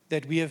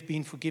 that we have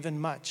been forgiven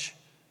much,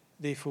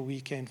 therefore we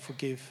can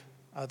forgive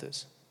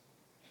others.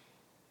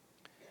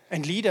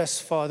 And lead us,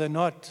 Father,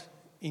 not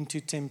into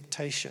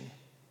temptation.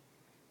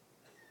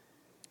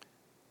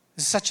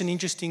 This is such an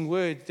interesting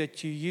word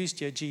that you used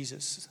here,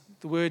 Jesus.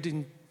 The word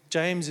in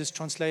James is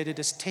translated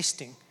as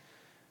testing.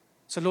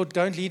 So, Lord,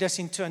 don't lead us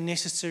into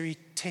unnecessary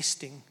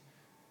testing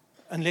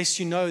unless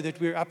you know that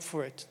we're up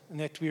for it and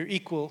that we're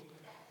equal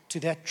to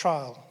that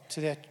trial,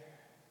 to that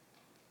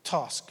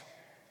task.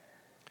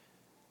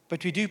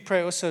 But we do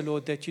pray also,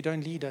 Lord, that you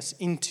don't lead us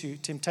into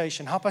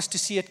temptation. Help us to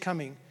see it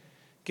coming.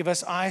 Give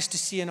us eyes to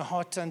see and a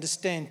heart to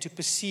understand, to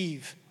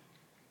perceive,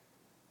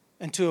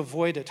 and to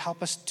avoid it.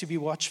 Help us to be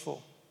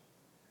watchful.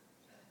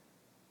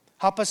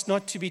 Help us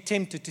not to be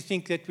tempted to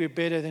think that we're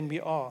better than we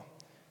are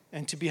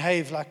and to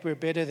behave like we're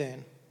better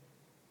than.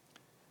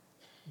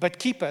 But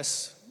keep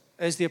us,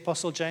 as the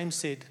Apostle James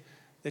said,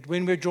 that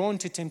when we're drawn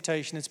to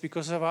temptation, it's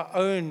because of our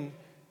own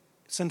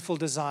sinful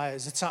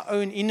desires. It's our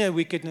own inner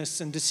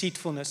wickedness and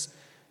deceitfulness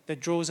that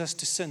draws us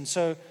to sin.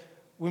 So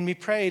when we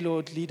pray,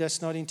 Lord, lead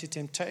us not into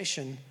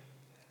temptation,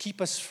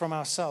 keep us from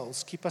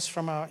ourselves, keep us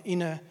from our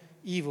inner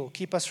evil,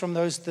 keep us from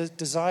those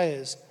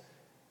desires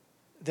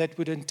that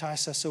would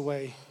entice us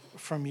away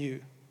from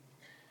you.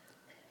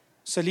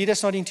 So lead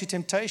us not into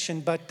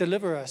temptation, but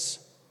deliver us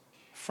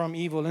from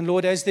evil. And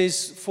Lord, as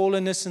there's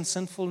fallenness and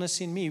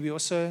sinfulness in me, we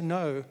also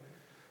know,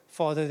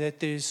 Father, that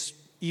there's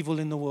evil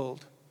in the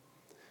world.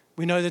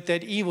 We know that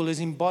that evil is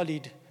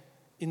embodied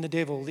in the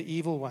devil, the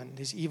evil one.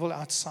 There's evil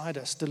outside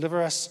us.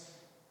 Deliver us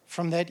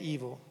from that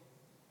evil.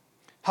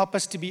 Help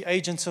us to be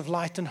agents of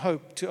light and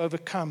hope to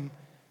overcome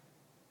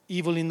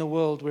evil in the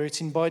world where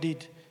it's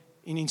embodied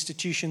in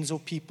institutions or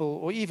people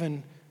or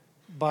even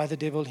by the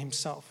devil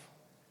himself.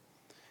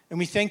 And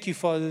we thank you,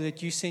 Father,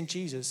 that you sent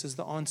Jesus as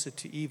the answer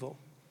to evil.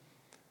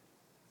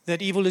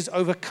 That evil is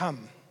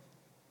overcome.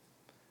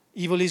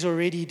 Evil is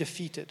already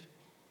defeated.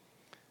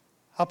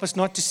 Help us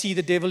not to see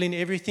the devil in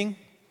everything,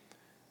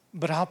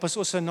 but help us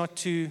also not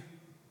to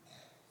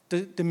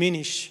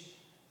diminish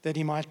that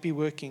he might be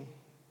working.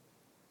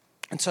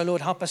 And so,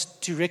 Lord, help us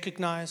to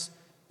recognize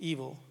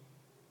evil,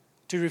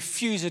 to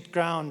refuse it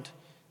ground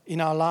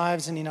in our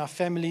lives and in our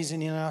families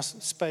and in our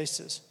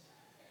spaces,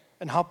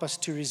 and help us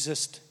to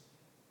resist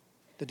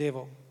the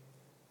devil.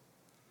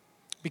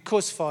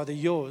 Because, Father,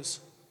 yours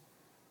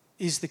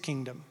is the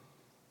kingdom,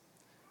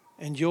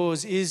 and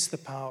yours is the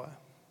power,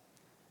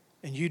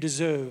 and you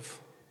deserve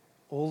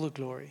all the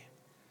glory.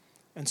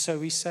 And so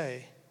we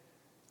say,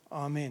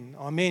 Amen.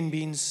 Amen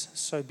means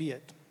so be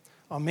it.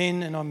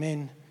 Amen and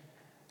amen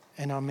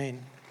and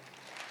amen.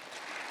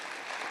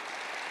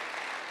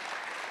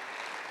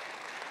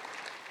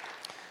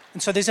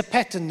 And so there's a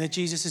pattern that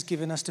Jesus has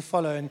given us to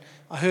follow. And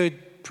I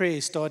heard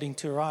prayer starting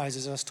to arise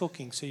as I was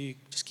talking. So you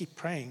just keep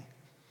praying.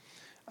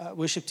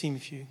 Worship team,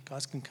 if you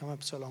guys can come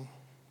up so long.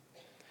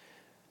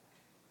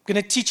 I'm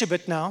going to teach a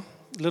bit now.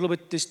 A little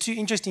bit. There's two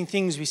interesting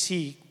things we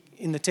see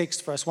in the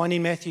text for us. One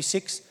in Matthew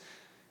 6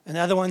 and the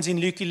other one's in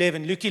Luke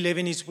 11. Luke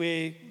 11 is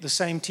where the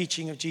same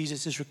teaching of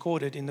Jesus is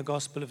recorded in the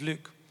Gospel of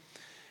Luke.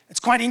 It's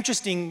quite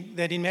interesting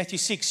that in Matthew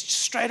 6,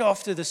 straight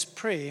after this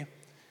prayer,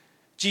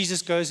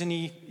 Jesus goes and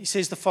he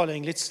says the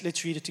following.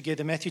 Let's read it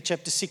together. Matthew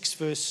chapter 6,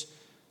 verse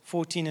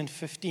 14 and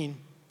 15.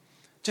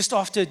 Just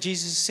after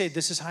Jesus said,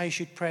 this is how you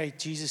should pray,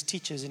 Jesus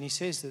teaches, and he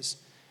says this.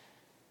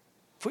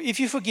 For if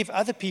you forgive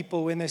other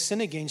people when they sin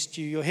against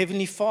you, your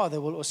heavenly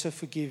Father will also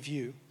forgive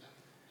you.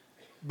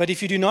 But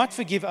if you do not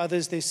forgive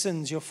others their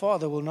sins, your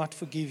Father will not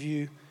forgive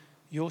you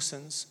your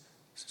sins.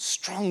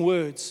 Strong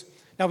words.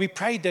 Now, we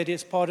prayed that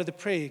as part of the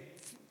prayer.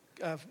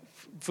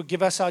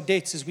 Forgive us our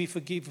debts as we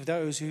forgive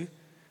those who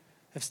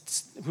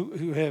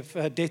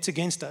have debts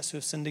against us, who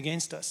have sinned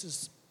against us,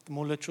 is the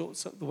more literal,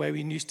 so the way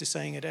we're used to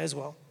saying it as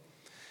well.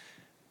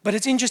 But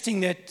it's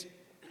interesting that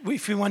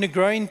if we want to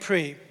grow in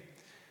prayer,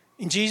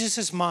 in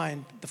Jesus'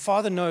 mind, the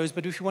Father knows,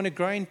 but if we want to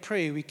grow in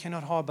prayer, we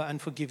cannot harbor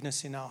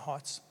unforgiveness in our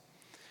hearts.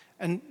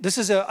 And this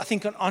is, I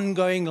think, an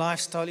ongoing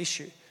lifestyle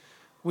issue.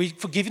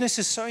 Forgiveness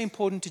is so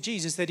important to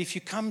Jesus that if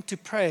you come to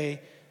pray,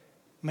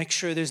 make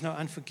sure there's no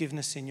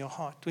unforgiveness in your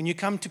heart. When you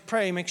come to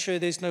pray, make sure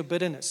there's no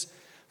bitterness.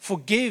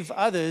 Forgive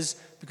others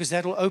because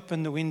that will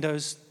open the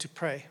windows to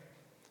pray.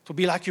 It'll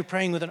be like you're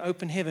praying with an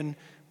open heaven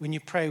when you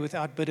pray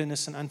without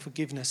bitterness and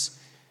unforgiveness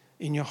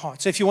in your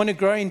heart. So if you want to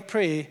grow in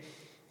prayer,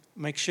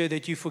 make sure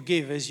that you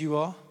forgive as you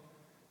are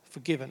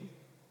forgiven.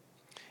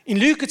 In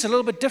Luke, it's a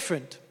little bit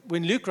different.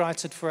 When Luke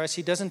writes it for us,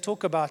 he doesn't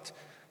talk about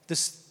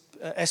this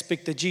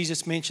aspect that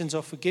Jesus mentions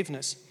of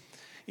forgiveness.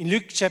 In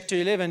Luke chapter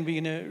 11,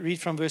 we're going to read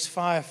from verse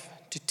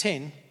 5 to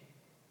 10.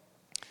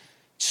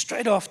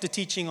 Straight after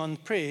teaching on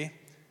prayer,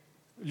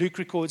 Luke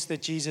records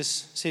that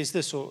Jesus says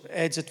this, or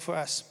adds it for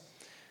us.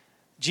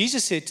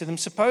 Jesus said to them,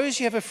 suppose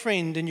you have a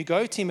friend and you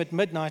go to him at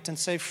midnight and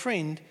say,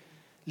 friend,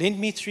 lend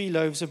me 3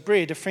 loaves of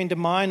bread. A friend of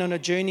mine on a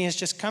journey has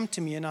just come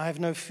to me and I have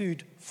no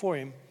food for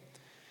him.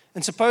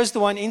 And suppose the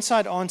one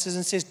inside answers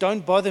and says,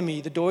 don't bother me,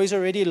 the door is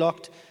already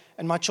locked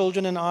and my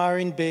children and I are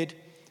in bed.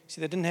 See,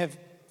 they didn't have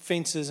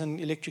fences and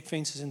electric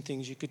fences and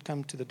things. You could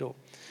come to the door.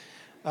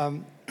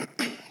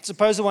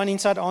 Suppose the one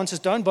inside answers,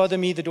 don't bother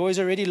me, the door is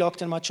already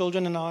locked and my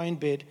children and I are in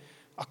bed.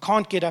 I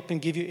can't get up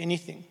and give you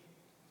anything.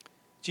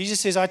 Jesus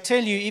says, I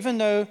tell you, even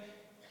though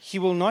he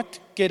will not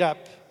get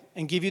up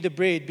and give you the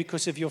bread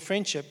because of your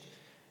friendship,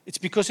 it's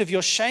because of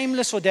your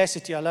shameless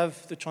audacity. I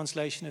love the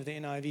translation of the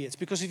NIV. It's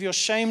because of your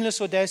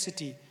shameless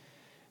audacity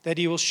that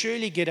he will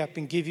surely get up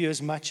and give you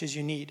as much as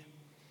you need.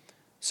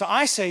 So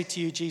I say to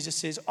you, Jesus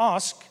says,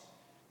 ask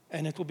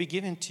and it will be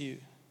given to you.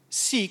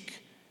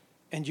 Seek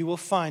and you will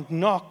find.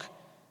 Knock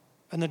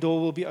and the door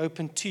will be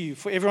opened to you.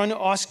 For everyone who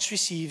asks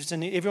receives,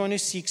 and everyone who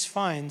seeks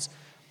finds,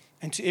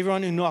 and to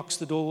everyone who knocks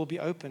the door will be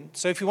opened.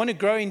 So if you want to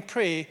grow in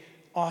prayer,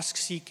 ask,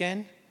 seek,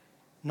 and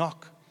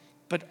knock.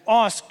 But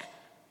ask,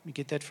 let me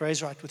get that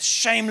phrase right, with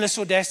shameless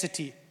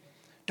audacity.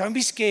 Don't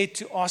be scared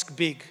to ask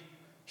big.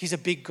 He's a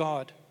big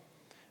God.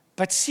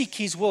 But seek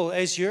His will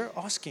as you're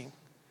asking.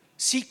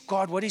 Seek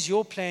God, what is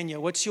your plan here?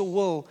 What's your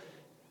will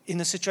in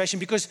the situation?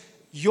 Because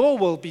your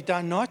will be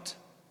done, not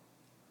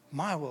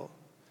my will.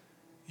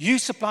 You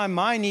supply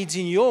my needs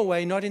in your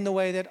way, not in the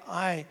way that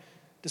I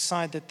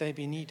decide that they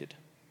be needed.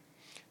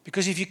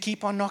 Because if you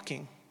keep on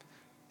knocking,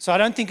 so I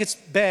don't think it's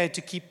bad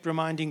to keep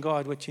reminding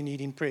God what you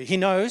need in prayer. He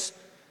knows,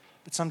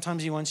 but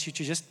sometimes He wants you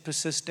to just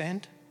persist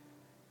and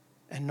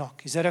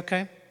knock. Is that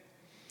okay?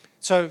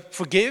 So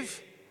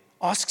forgive,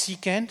 ask,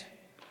 seek, and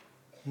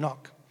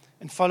knock.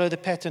 And follow the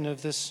pattern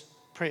of this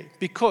prayer.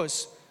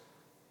 Because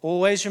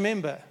always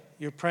remember,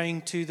 you're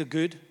praying to the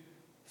good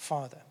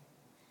Father.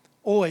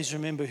 Always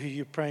remember who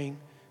you're praying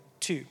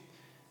to.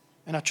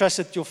 And I trust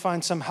that you'll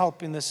find some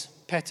help in this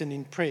pattern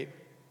in prayer.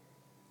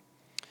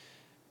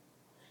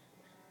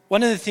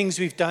 One of the things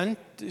we've done,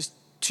 there's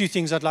two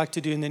things I'd like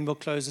to do, and then we'll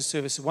close the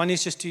service. One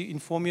is just to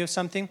inform you of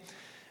something.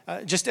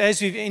 Just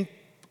as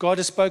God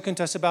has spoken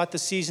to us about the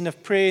season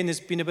of prayer, and there's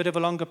been a bit of a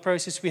longer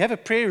process. We have a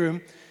prayer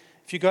room.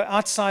 If you go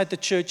outside the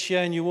church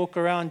here and you walk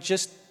around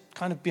just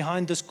kind of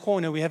behind this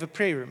corner, we have a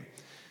prayer room.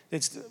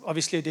 It's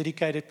obviously a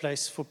dedicated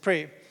place for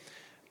prayer.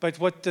 But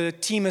what the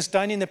team has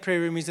done in the prayer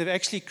room is they've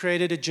actually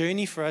created a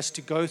journey for us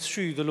to go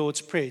through the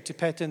Lord's Prayer, to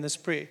pattern this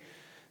prayer.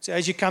 So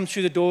as you come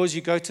through the doors,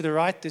 you go to the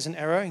right, there's an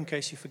arrow in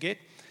case you forget,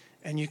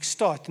 and you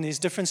start. And there's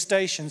different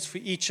stations for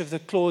each of the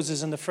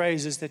clauses and the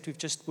phrases that we've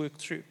just worked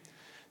through.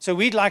 So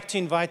we'd like to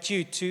invite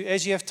you to,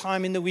 as you have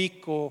time in the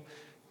week, or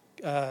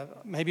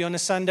maybe on a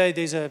Sunday,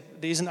 there's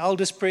an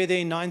elders prayer there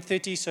in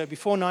 9:30. So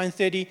before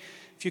 9:30,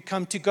 if you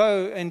come to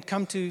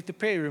the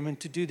prayer room and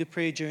to do the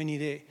prayer journey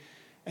there.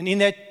 And in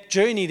that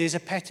journey, there's a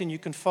pattern you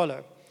can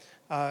follow.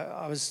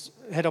 I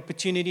had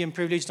opportunity and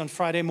privileged on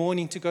Friday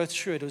morning to go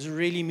through it. It was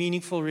really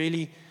meaningful,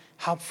 really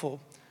helpful,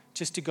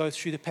 just to go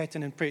through the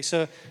pattern and pray.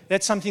 So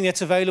that's something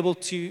that's available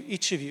to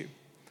each of you.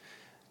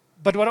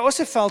 But what I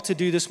also felt to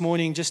do this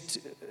morning,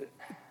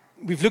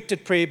 we've looked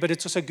at prayer, but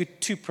it's also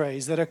good to pray.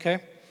 Is that okay?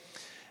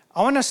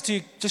 I want us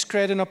to just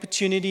create an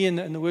opportunity, and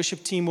the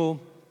worship team will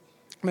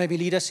maybe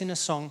lead us in a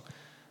song.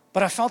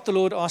 But I felt the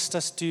Lord asked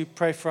us to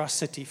pray for our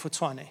city, for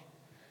Tshwane.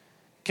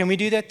 Can we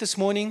do that this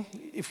morning?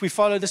 If we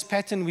follow this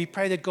pattern, we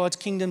pray that God's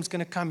kingdom is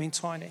going to come in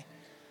Tshwane.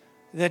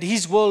 That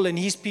His will and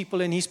His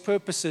people and His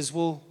purposes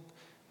will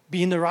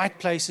be in the right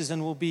places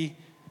and will be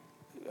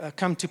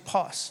come to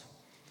pass.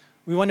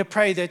 We want to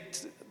pray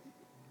that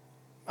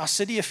our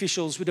city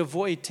officials would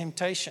avoid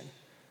temptation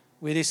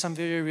where there's some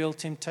very real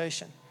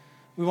temptation.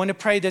 We want to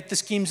pray that the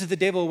schemes of the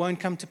devil won't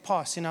come to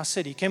pass in our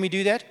city. Can we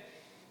do that?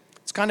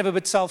 It's kind of a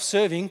bit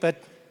self-serving,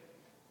 but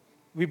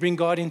we bring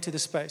God into the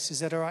space. Is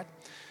that all right?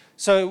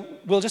 So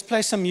we'll just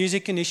play some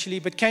music initially,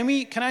 but can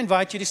I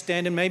invite you to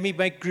stand and maybe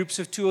make groups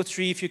of 2 or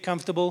 3 if you're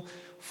comfortable,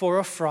 4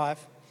 or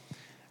 5.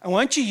 And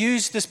won't you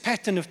use this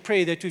pattern of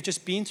prayer that we've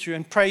just been through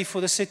and pray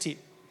for the city?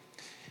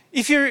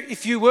 If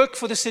you work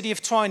for the city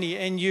of Tshwane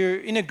and you're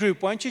in a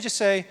group, won't you just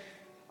say,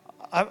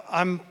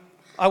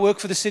 I work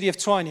for the city of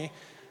Tshwane.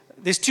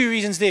 There's 2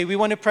 reasons there. We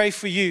want to pray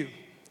for you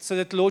so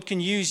that the Lord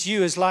can use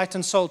you as light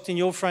and salt in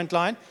your front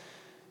line.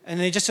 And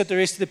then just at the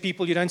rest of the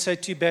people, you don't say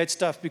too bad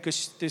stuff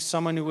because there's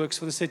someone who works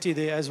for the city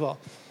there as well.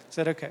 Is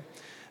that okay?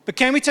 But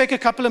can we take a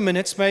couple of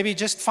minutes, maybe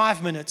just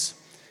 5 minutes,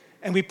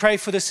 and we pray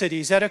for the city?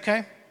 Is that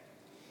okay?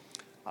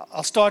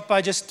 I'll start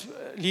by just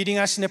leading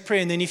us in a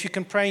prayer, and then if you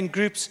can pray in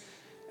groups,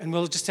 and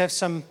we'll just have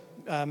some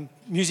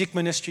music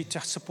ministry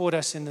to support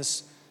us in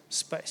this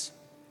space.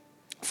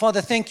 Father,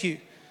 thank you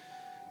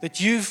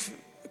that you've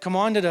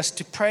commanded us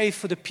to pray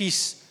for the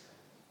peace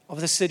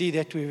of the city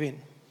that we're in.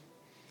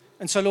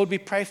 And so, Lord, we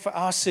pray for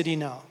our city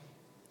now,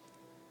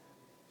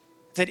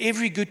 that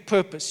every good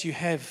purpose you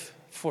have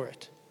for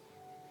it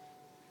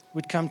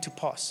would come to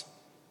pass.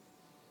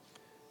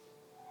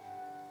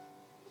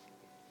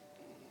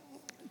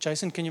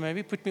 Jason, can you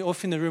maybe put me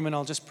off in the room and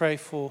I'll just pray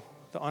for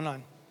the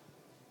online?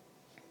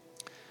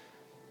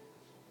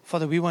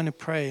 Father, we want to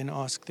pray and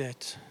ask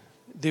that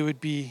there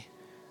would be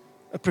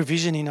a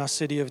provision in our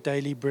city of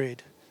daily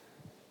bread.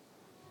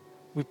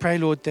 We pray,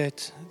 Lord,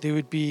 that there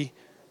would be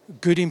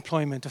good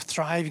employment, a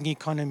thriving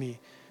economy,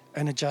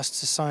 and a just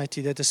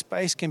society, that a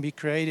space can be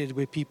created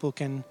where people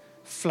can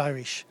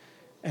flourish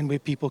and where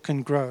people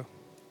can grow.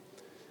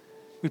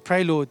 We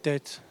pray, Lord,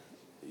 that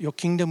your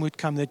kingdom would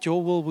come, that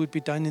your will would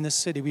be done in the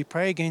city. We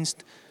pray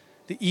against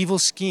the evil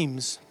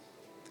schemes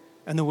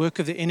and the work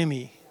of the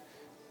enemy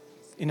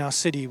in our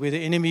city, where the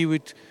enemy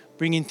would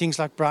bring in things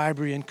like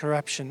bribery and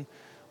corruption,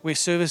 where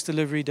service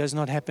delivery does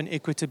not happen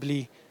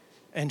equitably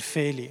and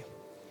fairly.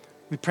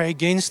 We pray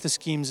against the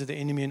schemes of the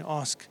enemy and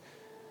ask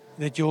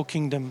that your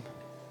kingdom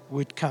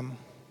would come.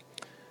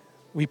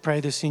 We pray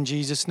this in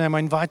Jesus' name. I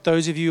invite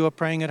those of you who are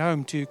praying at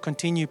home to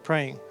continue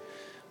praying,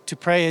 to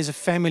pray as a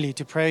family,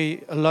 to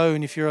pray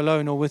alone if you're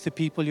alone or with the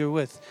people you're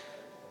with.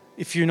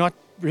 If you're not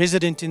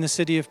resident in the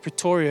city of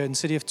Pretoria and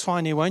city of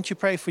Tshwane, won't you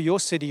pray for your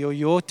city or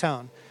your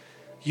town?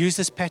 Use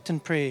this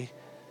pattern prayer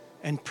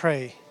and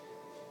pray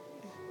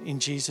in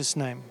Jesus'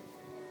 name.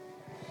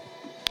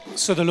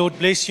 So the Lord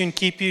bless you and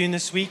keep you in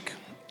this week.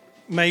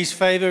 May His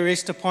favor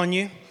rest upon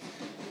you.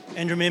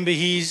 And remember,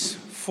 He's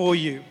for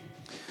you.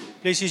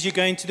 Bless you as you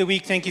go into the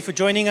week. Thank you for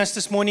joining us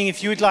this morning.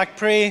 If you would like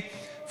prayer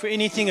for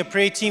anything, the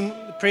prayer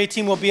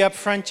team will be up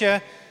front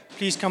here.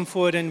 Please come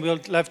forward and we'll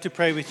love to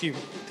pray with you.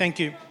 Thank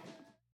you.